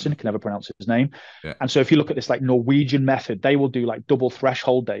Ingebrigtsen. I can never pronounce his name. And so if you look at this like Norwegian method, they will do like double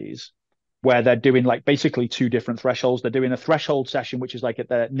threshold days, where they're doing like basically 2 different thresholds. They're doing a threshold session, which is like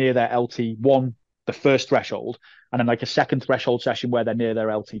near their LT1, the first threshold, and then like a second threshold session where they're near their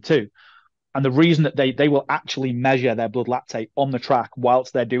LT2. And the reason that they will actually measure their blood lactate on the track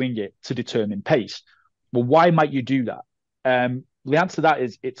whilst they're doing it to determine pace. Well, why might you do that? The answer to that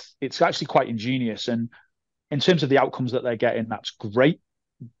is it's actually quite ingenious. And in terms of the outcomes that they're getting, that's great.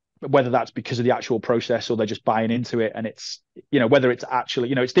 Whether that's because of the actual process or they're just buying into it, and it's, whether it's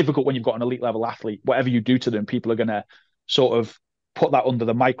actually, it's difficult when you've got an elite level athlete. Whatever you do to them, people are going to sort of put that under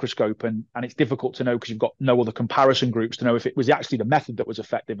the microscope, and it's difficult to know because you've got no other comparison groups to know if it was actually the method that was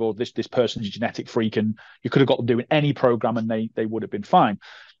effective, or this person's a genetic freak and you could have got them doing any program and they would have been fine.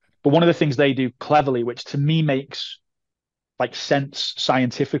 But one of the things they do cleverly, which to me makes like sense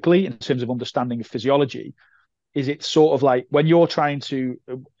scientifically in terms of understanding of physiology, is it's sort of like when you're trying to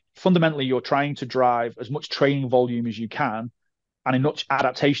fundamentally you're trying to drive as much training volume as you can and as much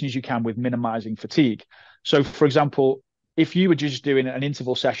adaptation as you can with minimizing fatigue. So, for example, if you were just doing an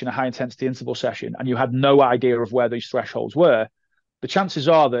interval session, a high intensity interval session, and you had no idea of where these thresholds were, the chances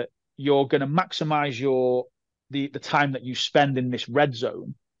are that you're going to maximize the time that you spend in this red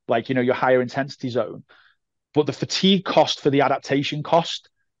zone, like your higher intensity zone. But the fatigue cost for the adaptation cost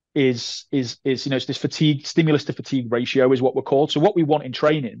is it's this fatigue stimulus to fatigue ratio is what we're called. So what we want in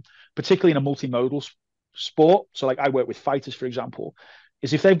training, particularly in a multimodal sport, so like I work with fighters, for example,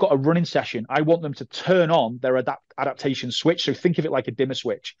 is if they've got a running session, I want them to turn on their adaptation switch. So think of it like a dimmer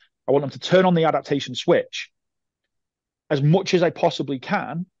switch. I want them to turn on the adaptation switch as much as I possibly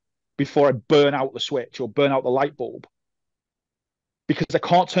can before I burn out the switch or burn out the light bulb, because I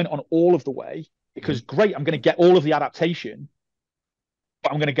can't turn it on all of the way. Because great, I'm going to get all of the adaptation,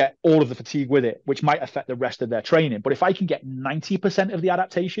 but I'm going to get all of the fatigue with it, which might affect the rest of their training. But if I can get 90% of the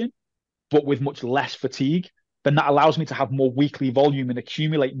adaptation, but with much less fatigue, then that allows me to have more weekly volume and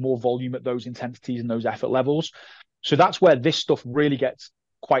accumulate more volume at those intensities and those effort levels. So that's where this stuff really gets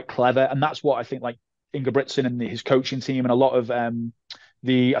quite clever. And that's what I think like Ingebrigtsen and his coaching team and a lot of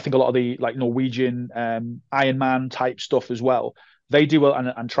the like Norwegian Ironman type stuff as well, they do,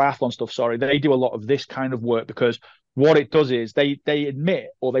 and triathlon stuff, sorry, they do a lot of this kind of work, because what it does is they admit,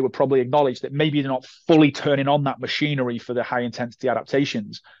 or they would probably acknowledge, that maybe they're not fully turning on that machinery for the high intensity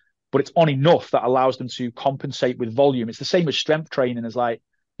adaptations, but it's on enough that allows them to compensate with volume. It's the same as strength training. Is like,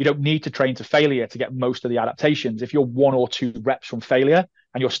 you don't need to train to failure to get most of the adaptations. If you're 1 or 2 reps from failure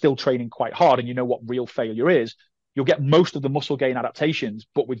and you're still training quite hard and you know what real failure is, you'll get most of the muscle gain adaptations,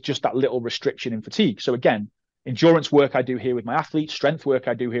 but with just that little restriction in fatigue. So again, endurance work I do here with my athletes, strength work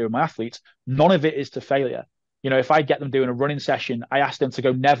I do here with my athletes, none of it is to failure. If I get them doing a running session, I ask them to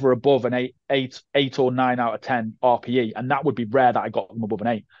go never above an eight or 9 out of 10 RPE. And that would be rare that I got them above an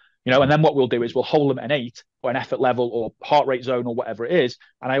 8. And then what we'll do is we'll hold them at an 8 or an effort level or heart rate zone or whatever it is.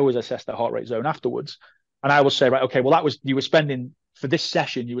 And I always assess their heart rate zone afterwards. And I will say, right, okay, well, you were spending, for this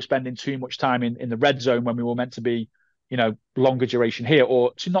session, you were spending too much time in the red zone when we were meant to be, longer duration here,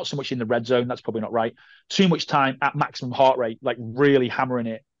 or not so much in the red zone. That's probably not right. Too much time at maximum heart rate, like really hammering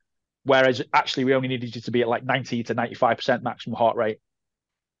it. Whereas actually we only needed you to be at like 90 to 95% maximum heart rate,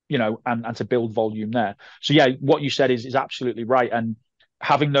 and to build volume there. So yeah, what you said is absolutely right. And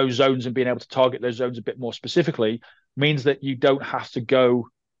having those zones and being able to target those zones a bit more specifically means that you don't have to go,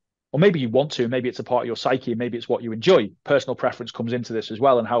 or maybe you want to, maybe it's a part of your psyche, maybe it's what you enjoy. Personal preference comes into this as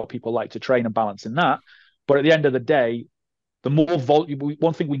well, and how people like to train and balance in that. But at the end of the day, the more volume,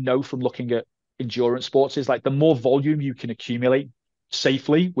 one thing we know from looking at endurance sports is like the more volume you can accumulate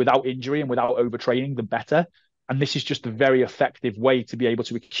safely without injury and without overtraining, the better. And this is just a very effective way to be able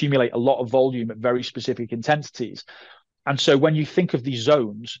to accumulate a lot of volume at very specific intensities. And so when you think of these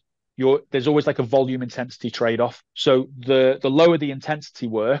zones, there's always like a volume intensity trade-off. So the lower the intensity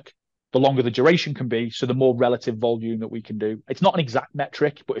work, the longer the duration can be. So the more relative volume that we can do. It's not an exact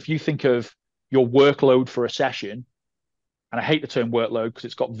metric, but if you think of your workload for a session, and I hate the term workload because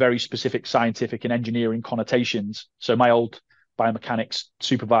it's got very specific scientific and engineering connotations. So my old biomechanics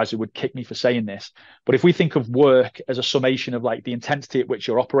supervisor would kick me for saying this. But if we think of work as a summation of like the intensity at which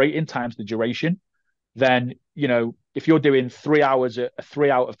you're operating times the duration, then, if you're doing 3 hours at a 3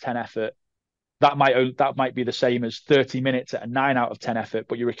 out of 10 effort, that might be the same as 30 minutes at a 9 out of 10 effort,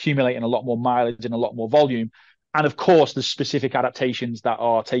 but you're accumulating a lot more mileage and a lot more volume. And of course, there's specific adaptations that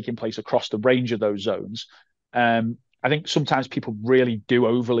are taking place across the range of those zones. I think sometimes people really do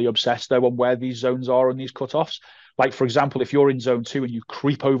overly obsess though on where these zones are and these cutoffs. Like, for example, if you're in zone 2 and you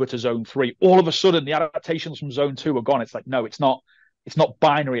creep over to zone 3, all of a sudden the adaptations from zone 2 are gone. It's like, no, it's not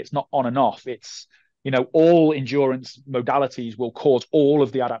binary. It's not on and off. It's, all endurance modalities will cause all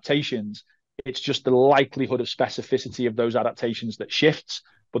of the adaptations. It's just the likelihood of specificity of those adaptations that shifts.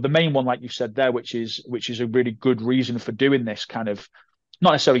 But the main one, like you said there, which is a really good reason for doing this kind of,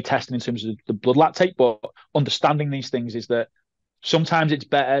 not necessarily testing in terms of the blood lactate, but understanding these things, is that sometimes it's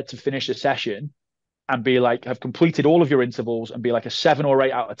better to finish a session and be like, have completed all of your intervals and be like a 7 or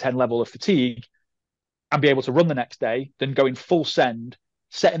 8 out of 10 level of fatigue and be able to run the next day than going full send,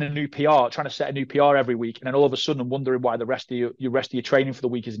 setting a new PR, trying to set a new PR every week. And then all of a sudden wondering why the rest of your training for the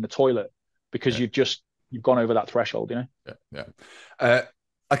week is in the toilet because you've gone over that threshold, Yeah.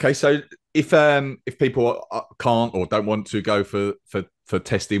 Okay, so if people can't or don't want to go for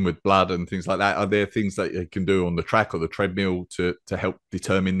testing with blood and things like that, are there things that you can do on the track or the treadmill to help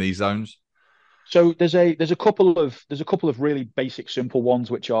determine these zones? So there's a couple of really basic, simple ones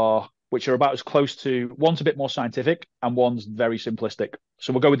which are about as close to one's a bit more scientific and one's very simplistic.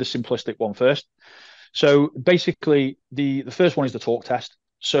 So we'll go with the simplistic one first. So basically, the first one is the talk test.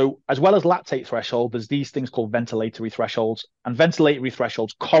 So as well as lactate threshold, there's these things called ventilatory thresholds, and ventilatory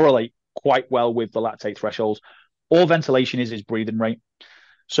thresholds correlate quite well with the lactate thresholds. All ventilation is breathing rate.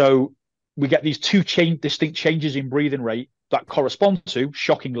 So we get these two distinct changes in breathing rate that correspond to,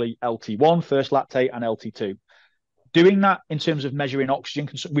 shockingly, LT1, first lactate, and LT2. Doing that in terms of measuring oxygen,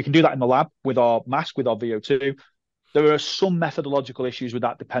 we can do that in the lab with our mask, with our VO2. There are some methodological issues with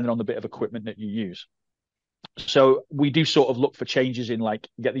that depending on the bit of equipment that you use. So we do sort of look for changes in, like,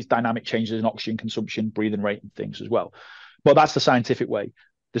 get these dynamic changes in oxygen consumption, breathing rate, and things as well. But that's the scientific way.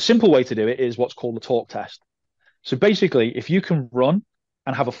 The simple way to do it is what's called the talk test. So basically, if you can run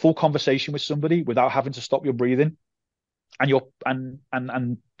and have a full conversation with somebody without having to stop your breathing,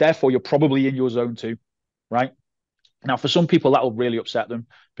 and therefore you're probably in your zone two, right? Now, for some people, that will really upset them,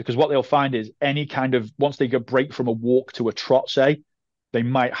 because what they'll find is any kind of, once they get break from a walk to a trot, say, they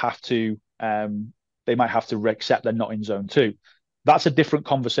might have to accept they're not in zone two. That's a different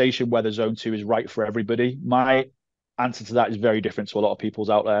conversation whether zone two is right for everybody. My answer to that is very different to a lot of people's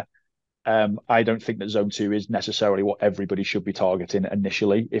out there. I don't think that zone two is necessarily what everybody should be targeting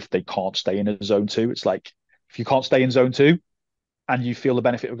initially if they can't stay in a zone two. It's like, if you can't stay in zone two and you feel the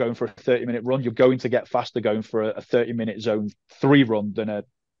benefit of going for a 30-minute run, you're going to get faster going for a 30-minute zone three run than a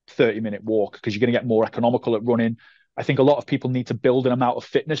 30-minute walk, because you're going to get more economical at running. I think a lot of people need to build an amount of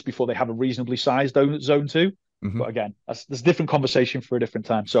fitness before they have a reasonably sized zone two. Mm-hmm. But again, that's a different conversation for a different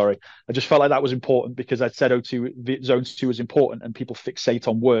time. Sorry. I just felt like that was important because I said zone two is important, and people fixate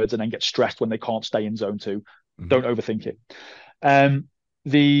on words and then get stressed when they can't stay in zone two. Mm-hmm. Don't overthink it.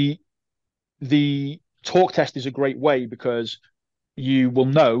 The talk test is a great way because you will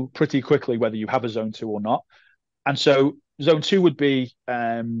know pretty quickly whether you have a zone two or not. And so zone two would be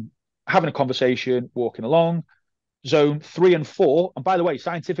having a conversation, walking along. Zone 3 and 4, and by the way,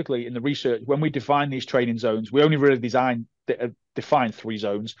 scientifically in the research, when we define these training zones, we only really define 3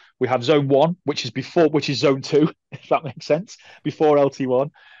 zones. We have zone 1, which is zone 2, if that makes sense, before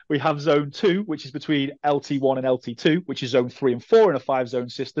LT1. We have zone 2, which is between LT1 and LT2, which is zone 3 and 4 in a 5-zone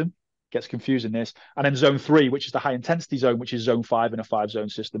system. Gets confusing this. And then zone 3, which is the high intensity zone, which is zone 5 in a 5-zone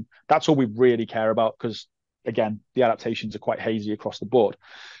system. That's all we really care about because, again, the adaptations are quite hazy across the board.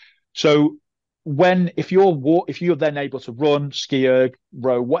 So if you're then able to run, ski erg,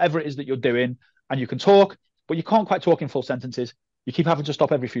 row, whatever it is that you're doing, and you can talk, but you can't quite talk in full sentences, you keep having to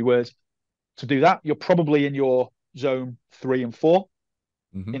stop every few words. To do that, you're probably in your zone 3 and 4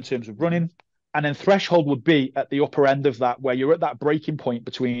 in terms of running. And then threshold would be at the upper end of that, where you're at that breaking point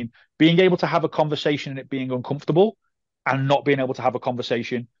between being able to have a conversation and it being uncomfortable and not being able to have a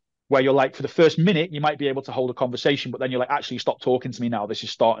conversation, where you're like, for the first minute, you might be able to hold a conversation, but then you're like, actually, stop talking to me now. This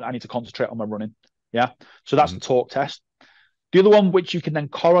is starting. I need to concentrate on my running. Yeah. So that's the talk test. The other one, which you can then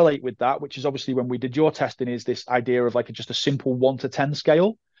correlate with that, which is obviously when we did your testing, is this idea of like just a simple 1 to 10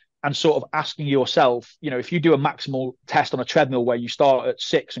 scale, and sort of asking yourself, if you do a maximal test on a treadmill where you start at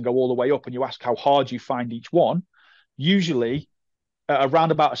 6 and go all the way up and you ask how hard you find each one, usually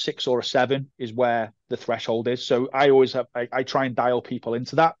around about a 6 or a 7 is where the threshold is. So I try and dial people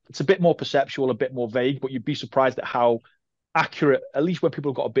into that. It's a bit more perceptual, a bit more vague, but you'd be surprised at how accurate, at least when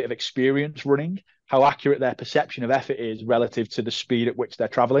people have got a bit of experience running, how accurate their perception of effort is relative to the speed at which they're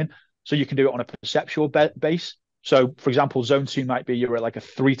traveling. So you can do it on a perceptual base. So, for example, zone 2 might be you're at like a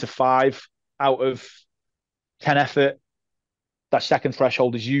 3 to 5 out of 10 effort. That second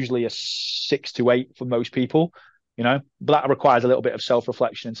threshold is usually a 6 to 8 for most people. But that requires a little bit of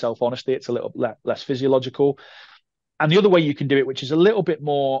self-reflection and self-honesty. It's a little less physiological. And the other way you can do it, which is a little bit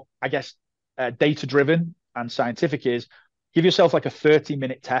more, I guess, data-driven and scientific, is give yourself like a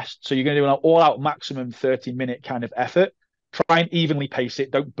 30-minute test. So you're going to do an all-out maximum 30-minute kind of effort. Try and evenly pace it.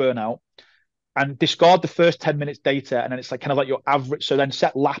 Don't burn out. And discard the first 10 minutes data. And then it's like kind of like your average. So then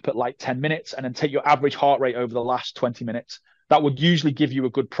set lap at like 10 minutes and then take your average heart rate over the last 20 minutes. That would usually give you a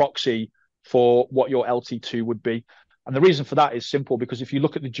good proxy for what your LT2 would be. And the reason for that is simple, because if you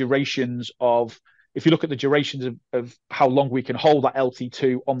look at the durations of how long we can hold that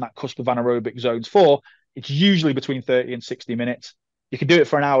LT2 on that cusp of anaerobic zones for, it's usually between 30 and 60 minutes. You can do it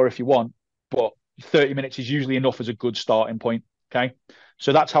for an hour if you want, but 30 minutes is usually enough as a good starting point. Okay.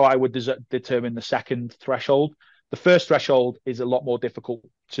 So that's how I would determine the second threshold. The first threshold is a lot more difficult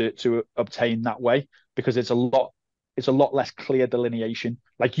to obtain that way, because it's a lot less clear delineation.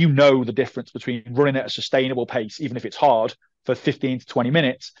 Like, the difference between running at a sustainable pace, even if it's hard, for 15 to 20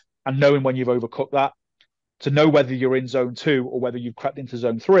 minutes, and knowing when you've overcooked that. To know whether you're in zone 2 or whether you've crept into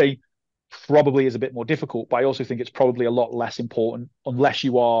zone 3, probably is a bit more difficult, but I also think it's probably a lot less important unless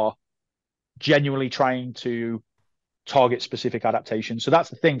you are genuinely trying to target specific adaptations. So that's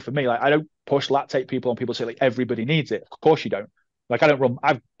the thing for me. Like, I don't push lactate people, and people say like everybody needs it. Of course you don't. Like, I don't run.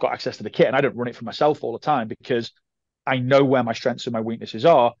 I've got access to the kit, and I don't run it for myself all the time because I know where my strengths and my weaknesses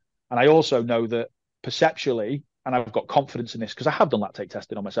are, and I also know that perceptually, and I've got confidence in this because I have done lactate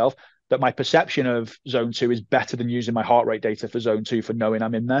testing on myself, that my perception of zone 2 is better than using my heart rate data for zone 2 for knowing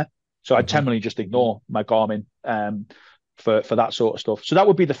I'm in there. So I Mhm. generally just ignore my Garmin for that sort of stuff. So that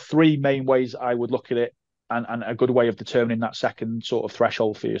would be the three main ways I would look at it, and a good way of determining that second sort of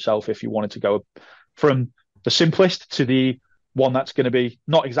threshold for yourself if you wanted to go from the simplest to the one that's going to be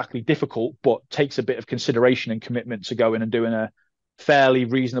not exactly difficult, but takes a bit of consideration and commitment to go in and doing a fairly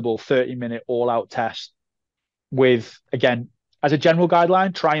reasonable 30-minute all-out test with, again, as a general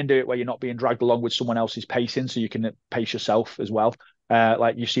guideline, try and do it where you're not being dragged along with someone else's pacing, so you can pace yourself as well.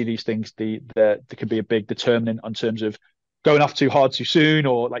 Like you see these things, there could be a big determinant in terms of going off too hard too soon,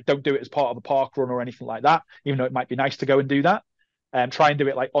 or like don't do it as part of a park run or anything like that, even though it might be nice to go and do that. Try and do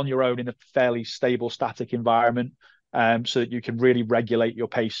it like on your own in a fairly stable, static environment, so that you can really regulate your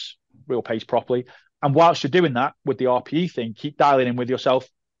pace, real pace properly. And whilst you're doing that with the RPE thing, keep dialing in with yourself.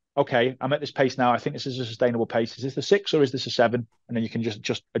 Okay, I'm at this pace now. I think this is a sustainable pace. Is this a 6 or is this a 7? And then you can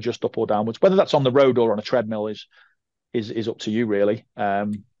just adjust up or downwards. Whether that's on the road or on a treadmill is up to you, really. Yeah,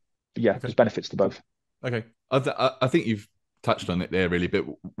 Okay. there's benefits to both. Okay. I think you've touched on it there really, but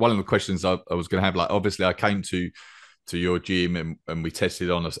one of the questions I was going to have, like, obviously I came to your gym and we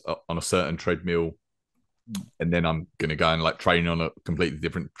tested on a certain treadmill, and then I'm going to go and like train on a completely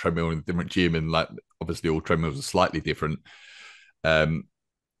different treadmill in a different gym, and like obviously all treadmills are slightly different. Um,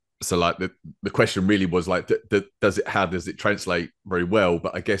 so like the question really was like, how does it translate very well?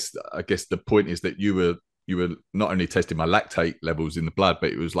 But I guess the point is that you were not only testing my lactate levels in the blood,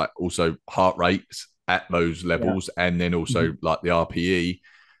 but it was like also heart rates at those Yeah. levels, and then also Mhm. like the RPE.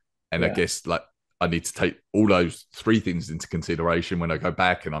 And I Yeah. guess like I need to take all those three things into consideration when I go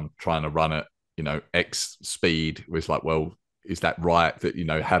back and I'm trying to run at, X speed. It's like, well, is that right? That,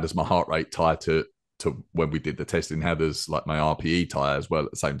 how does my heart rate tie to when we did the testing? How does like my RPE tie as well at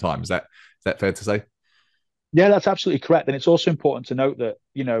the same time? Is that fair to say? Yeah, that's absolutely correct. And it's also important to note that,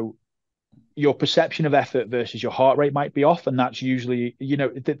 your perception of effort versus your heart rate might be off. And that's usually,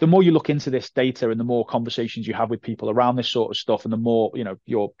 the more you look into this data and the more conversations you have with people around this sort of stuff, and the more,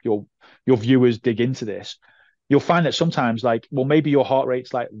 your viewers dig into this, you'll find that sometimes like, well, maybe your heart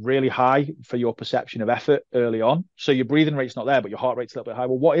rate's like really high for your perception of effort early on. So your breathing rate's not there, but your heart rate's a little bit high.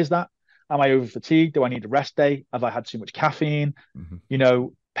 Well, what is that? Am I over fatigued? Do I need a rest day? Have I had too much caffeine? Mm-hmm.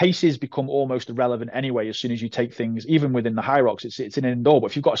 Paces become almost irrelevant anyway as soon as you take things, even within the HYROX. It's an indoor, but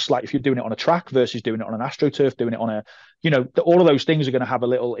if you're doing it on a track versus doing it on an astroturf, doing it on a, all of those things are going to have a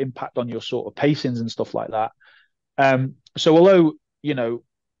little impact on your sort of pacings and stuff like that. So although,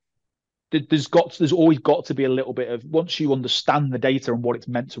 there's always got to be a little bit of, once you understand the data and what it's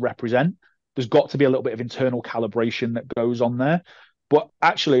meant to represent, there's got to be a little bit of internal calibration that goes on there. But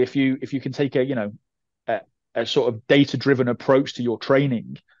actually, if you can take a, a sort of data driven approach to your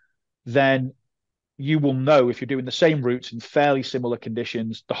training, then you will know if you're doing the same routes in fairly similar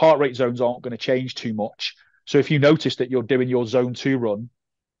conditions, the heart rate zones aren't going to change too much. So if you notice that you're doing your zone 2 run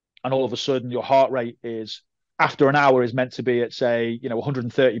and all of a sudden your heart rate is, after an hour, is meant to be at, say,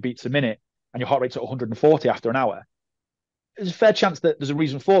 130 beats a minute, and your heart rate's at 140 after an hour, there's a fair chance that there's a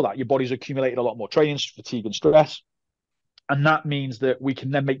reason for that. Your body's accumulated a lot more training, fatigue, and stress. And that means that we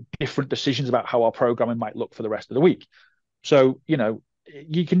can then make different decisions about how our programming might look for the rest of the week. So,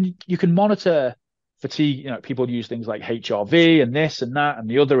 you can monitor fatigue. People use things like HRV and this and that and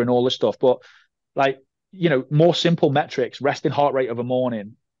the other and all this stuff. But like, more simple metrics, resting heart rate of a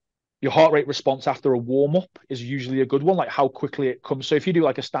morning, your heart rate response after a warm up is usually a good one, like how quickly it comes. So if you do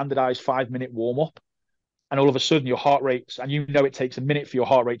like a standardized 5-minute warm up, and all of a sudden your heart rates, and it takes a minute for your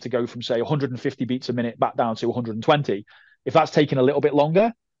heart rate to go from, say, 150 beats a minute back down to 120. If that's taking a little bit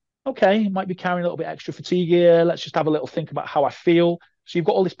longer, okay, might be carrying a little bit extra fatigue here. Let's just have a little think about how I feel. So you've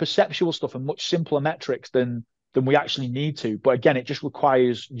got all this perceptual stuff and much simpler metrics than we actually need to. But again, it just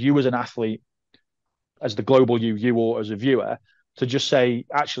requires you as an athlete, as the global you or as a viewer, to just say,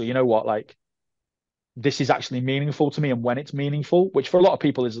 actually, you know what, like, this is actually meaningful to me, and when it's meaningful, which for a lot of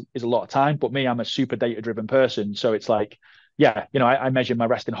people is a lot of time, but me, I'm a super data driven person. So it's like, yeah, I measure my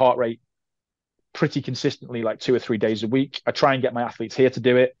resting heart rate pretty consistently, like 2 or 3 days a week. I try and get my athletes here to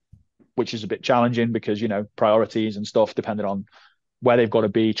do it, which is a bit challenging because, priorities and stuff, depending on where they've got to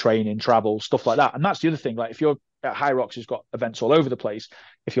be, training, travel, stuff like that. And that's the other thing. Like, if you're at HYROX, who's got events all over the place,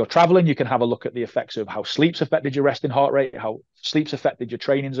 if you're traveling, you can have a look at the effects of how sleep's affected your resting heart rate, how sleep's affected your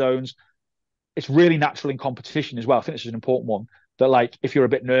training zones. it's really natural in competition as well. I think this is an important one, that like if you're a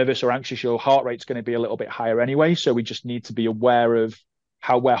bit nervous or anxious, your heart rate's going to be a little bit higher anyway. So we just need to be aware of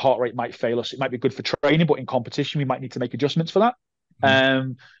where heart rate might fail us. It might be good for training, but in competition, we might need to make adjustments for that.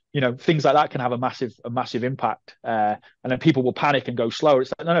 Mhm. Things like that can have a massive impact. And then people will panic and go slower.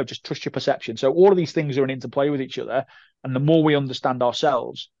 It's like, no, just trust your perception. So all of these things are an interplay with each other. And the more we understand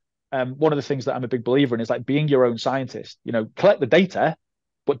ourselves, one of the things that I'm a big believer in is like being your own scientist. Collect the data,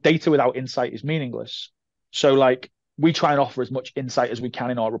 but data without insight is meaningless. So like we try and offer as much insight as we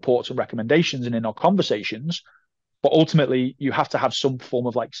can in our reports and recommendations and in our conversations. But ultimately, you have to have some form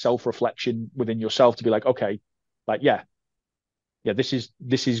of like self-reflection within yourself to be like, okay, like, this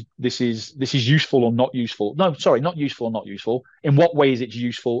is useful or not useful. No, sorry, not useful or not useful. In what ways it's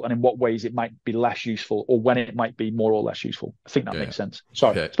useful and in what ways it might be less useful, or when it might be more or less useful. I think that Yeah. makes sense.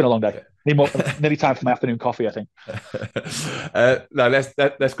 Sorry, Yeah. it's been a long day. Nearly time for my afternoon coffee, I think. No,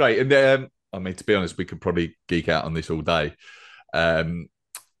 that's great. And I mean, to be honest, we could probably geek out on this all day. Um,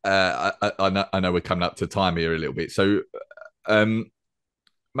 I know we're coming up to time here a little bit, so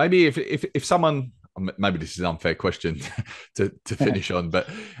maybe if someone, maybe this is an unfair question to finish on, but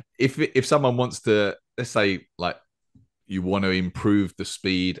if someone wants to, let's say, like you want to improve the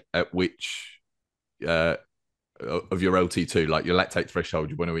speed at which of your LT2, like your lactate threshold,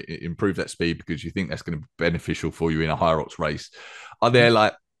 you want to improve that speed because you think that's going to be beneficial for you in a HYROX race. Are there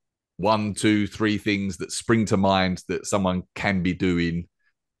like 1, 2, 3 things that spring to mind that someone can be doing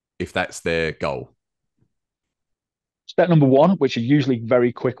if that's their goal? Step number one, which are usually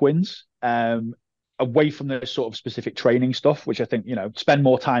very quick wins, away from the sort of specific training stuff, which I think, spend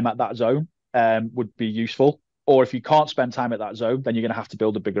more time at that zone would be useful. Or if you can't spend time at that zone, then you're going to have to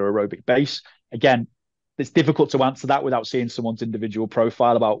build a bigger aerobic base. Again, it's difficult to answer that without seeing someone's individual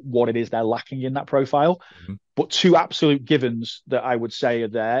profile about what it is they're lacking in that profile. Mm-hmm. But 2 absolute givens that I would say are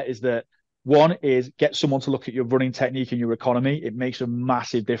there is that one is get someone to look at your running technique and your economy. It makes a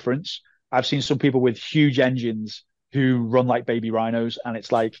massive difference. I've seen some people with huge engines who run like baby rhinos, and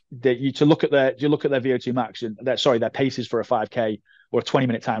it's like you look at their VO2 max and their paces for a 5K or a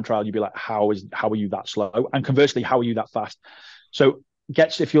 20-minute time trial, you'd be like, how are you that slow? And conversely, how are you that fast? So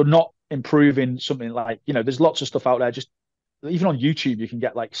if you're not improving something like, there's lots of stuff out there, just even on YouTube, you can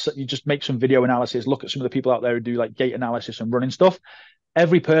get like, you just make some video analysis, look at some of the people out there who do like gait analysis and running stuff.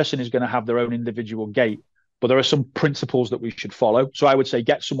 Every person is going to have their own individual gait, but there are some principles that we should follow. So I would say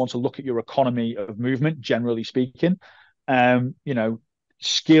get someone to look at your economy of movement, generally speaking.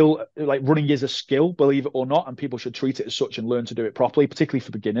 Skill, like running is a skill, believe it or not, and people should treat it as such and learn to do it properly, particularly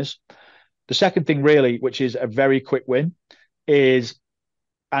for beginners. The second thing really, which is a very quick win, is,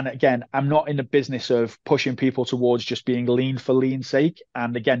 and again, I'm not in the business of pushing people towards just being lean for lean's sake.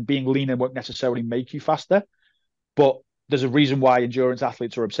 And again, being leaner won't necessarily make you faster, but there's a reason why endurance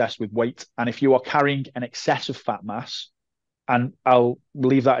athletes are obsessed with weight. And if you are carrying an excess of fat mass, and I'll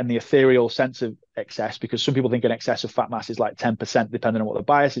leave that in the ethereal sense of excess, because some people think an excess of fat mass is like 10%, depending on what the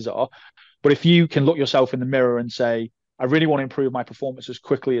biases are. But if you can look yourself in the mirror and say, I really want to improve my performance as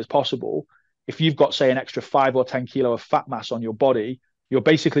quickly as possible, if you've got, say, an extra 5 or 10 kilo of fat mass on your body, you're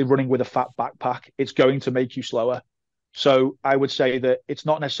basically running with a fat backpack. It's going to make you slower. So I would say that it's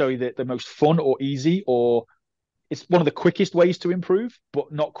not necessarily the most fun or easy, or it's one of the quickest ways to improve,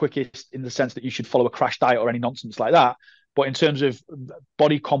 but not quickest in the sense that you should follow a crash diet or any nonsense like that. But in terms of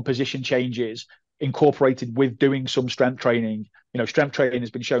body composition changes incorporated with doing some strength training, strength training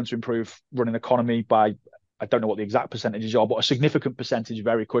has been shown to improve running economy by, I don't know what the exact percentages are, but a significant percentage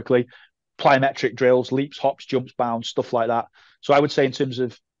very quickly. Plyometric drills, leaps, hops, jumps, bounds, stuff like that. So I would say in terms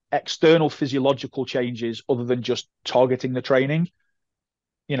of external physiological changes, other than just targeting the training,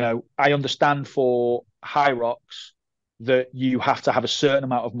 I understand for HYROX that you have to have a certain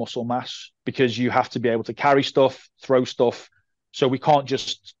amount of muscle mass because you have to be able to carry stuff, throw stuff. So we can't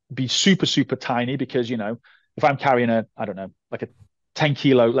just be super, super tiny because, if I'm carrying like a 10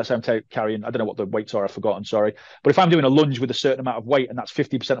 kilo, let's say I'm carrying, I don't know what the weights are, I've forgotten, sorry. But if I'm doing a lunge with a certain amount of weight and that's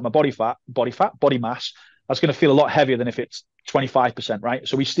 50% of my body mass, that's going to feel a lot heavier than if it's 25%, right?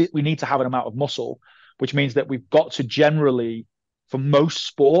 So we need to have an amount of muscle, which means that we've got to generally, for most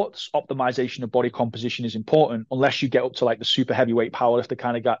sports, optimization of body composition is important, unless you get up to like the super heavyweight powerlifter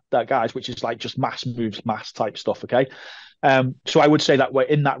kind of that guys, which is like just mass moves, mass type stuff. Okay. So I would say that we're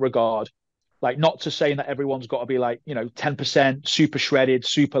in that regard, like not to saying that everyone's got to be like, 10% super shredded,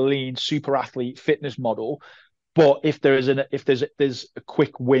 super lean, super athlete fitness model. But if there's a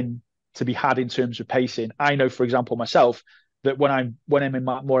quick win to be had in terms of pacing, I know, for example, myself, that when I'm in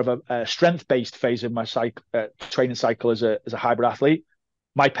more of a strength-based phase of my training cycle as a hybrid athlete,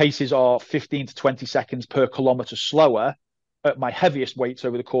 my paces are 15 to 20 seconds per kilometer slower at my heaviest weights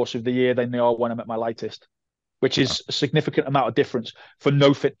over the course of the year than they are when I'm at my lightest, which Wow. is a significant amount of difference for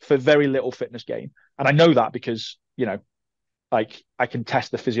very little fitness gain. And I know that because, like I can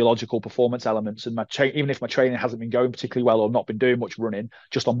test the physiological performance elements, and even if my training hasn't been going particularly well or not been doing much running,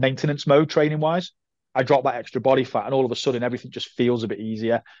 just on maintenance mode training wise, I drop that extra body fat, and all of a sudden everything just feels a bit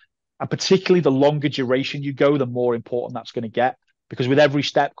easier. And particularly the longer duration you go, the more important that's going to get, because with every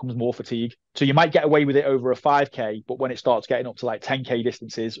step comes more fatigue. So you might get away with it over a 5K, but when it starts getting up to like 10K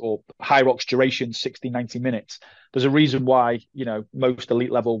distances or HYROX duration, 60, 90 minutes, there's a reason why, most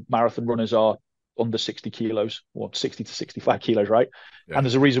elite level marathon runners are under 60 kilos or 60 to 65 kilos, right? Yeah. And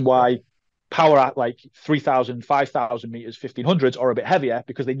there's a reason why power at like 3,000, 5,000 meters, 1,500s are a bit heavier,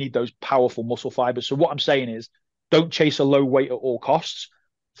 because they need those powerful muscle fibers. So what I'm saying is, don't chase a low weight at all costs.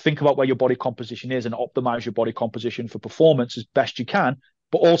 Think about where your body composition is and optimize your body composition for performance as best you can,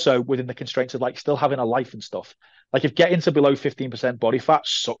 but also within the constraints of like still having a life and stuff. Like if getting to below 15% body fat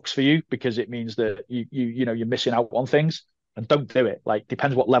sucks for you because it means that you're missing out on things, and don't do it. Like,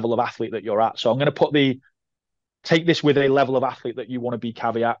 depends what level of athlete that you're at. So I'm going to take this with a level of athlete that you want to be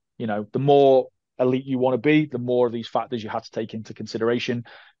caveat. The more elite you want to be, the more of these factors you have to take into consideration.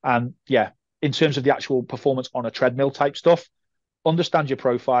 And yeah, in terms of the actual performance on a treadmill type stuff, understand your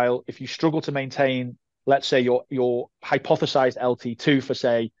profile. If you struggle to maintain, let's say your hypothesized LT2 for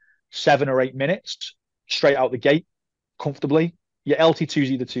say 7 or 8 minutes straight out the gate comfortably, your LT2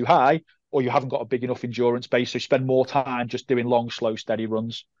 is either too high or you haven't got a big enough endurance base. So spend more time just doing long, slow, steady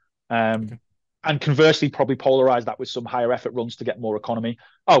runs. Okay. And conversely, probably polarize that with some higher effort runs to get more economy.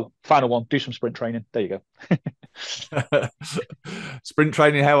 Oh, final one, do some sprint training. There you Okay. Sprint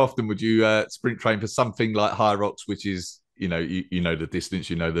training. How often would you sprint train for something like HYROX, which is you know the distance,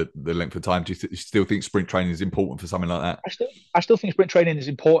 the length of time? Do you still think sprint training is important for something like that? I still think sprint training is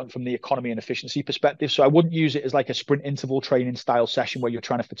important from the economy and efficiency perspective. So I wouldn't use it as like a sprint interval training style session where you're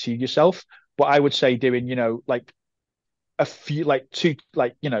trying to fatigue yourself. But I would say doing, like a few, like two,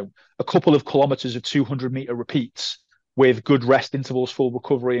 like, a couple of kilometers of 200-meter repeats with good rest intervals, full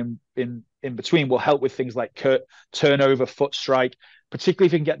recovery in between will help with things like turnover, foot strike, particularly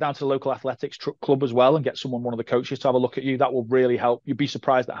if you can get down to the local athletics club as well and get one of the coaches to have a look at you. That will really help. You'd be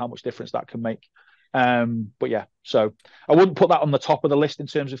surprised at how much difference that can make. But yeah, so I wouldn't put that on the top of the list in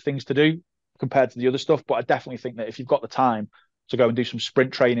terms of things to do compared to the other stuff. But I definitely think that if you've got the time to go and do some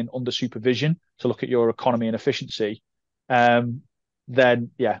sprint training under supervision to look at your economy and efficiency, then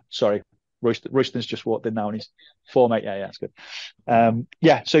yeah, sorry, Royston's just walked in now and he's mate. Yeah, that's good. So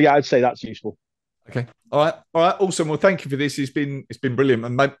yeah, I'd say that's useful. Okay. All right. Awesome. Well, thank you for this. It's been brilliant,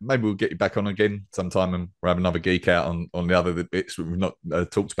 and maybe we'll get you back on again sometime, and we'll have another geek out on the other bits we've not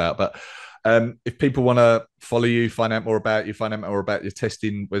talked about. But if people want to follow you, find out more about your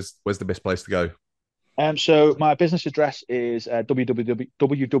testing, where's the best place to go? So my business address is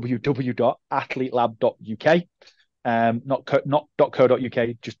www.athletelab.uk. Not .co.uk,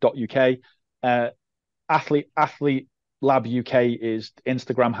 just .uk. Athlete Lab UK is the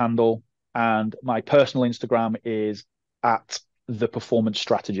Instagram handle, and my personal Instagram is at the performance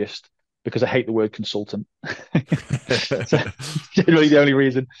strategist, because I hate the word consultant. So generally the only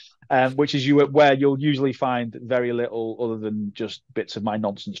reason, which is where you'll usually find very little other than just bits of my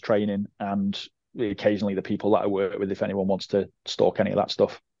nonsense training and occasionally the people that I work with, if anyone wants to stalk any of that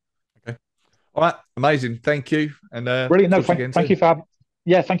stuff. Okay. All right. Amazing. Thank you. And brilliant. No, thank you for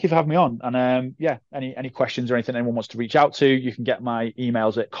having me on. And any questions or anything anyone wants to reach out to, you can get my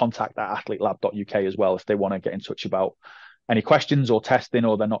emails at contact@athletelab.uk as well if they want to get in touch about any questions or testing,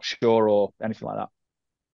 or they're not sure or anything like that.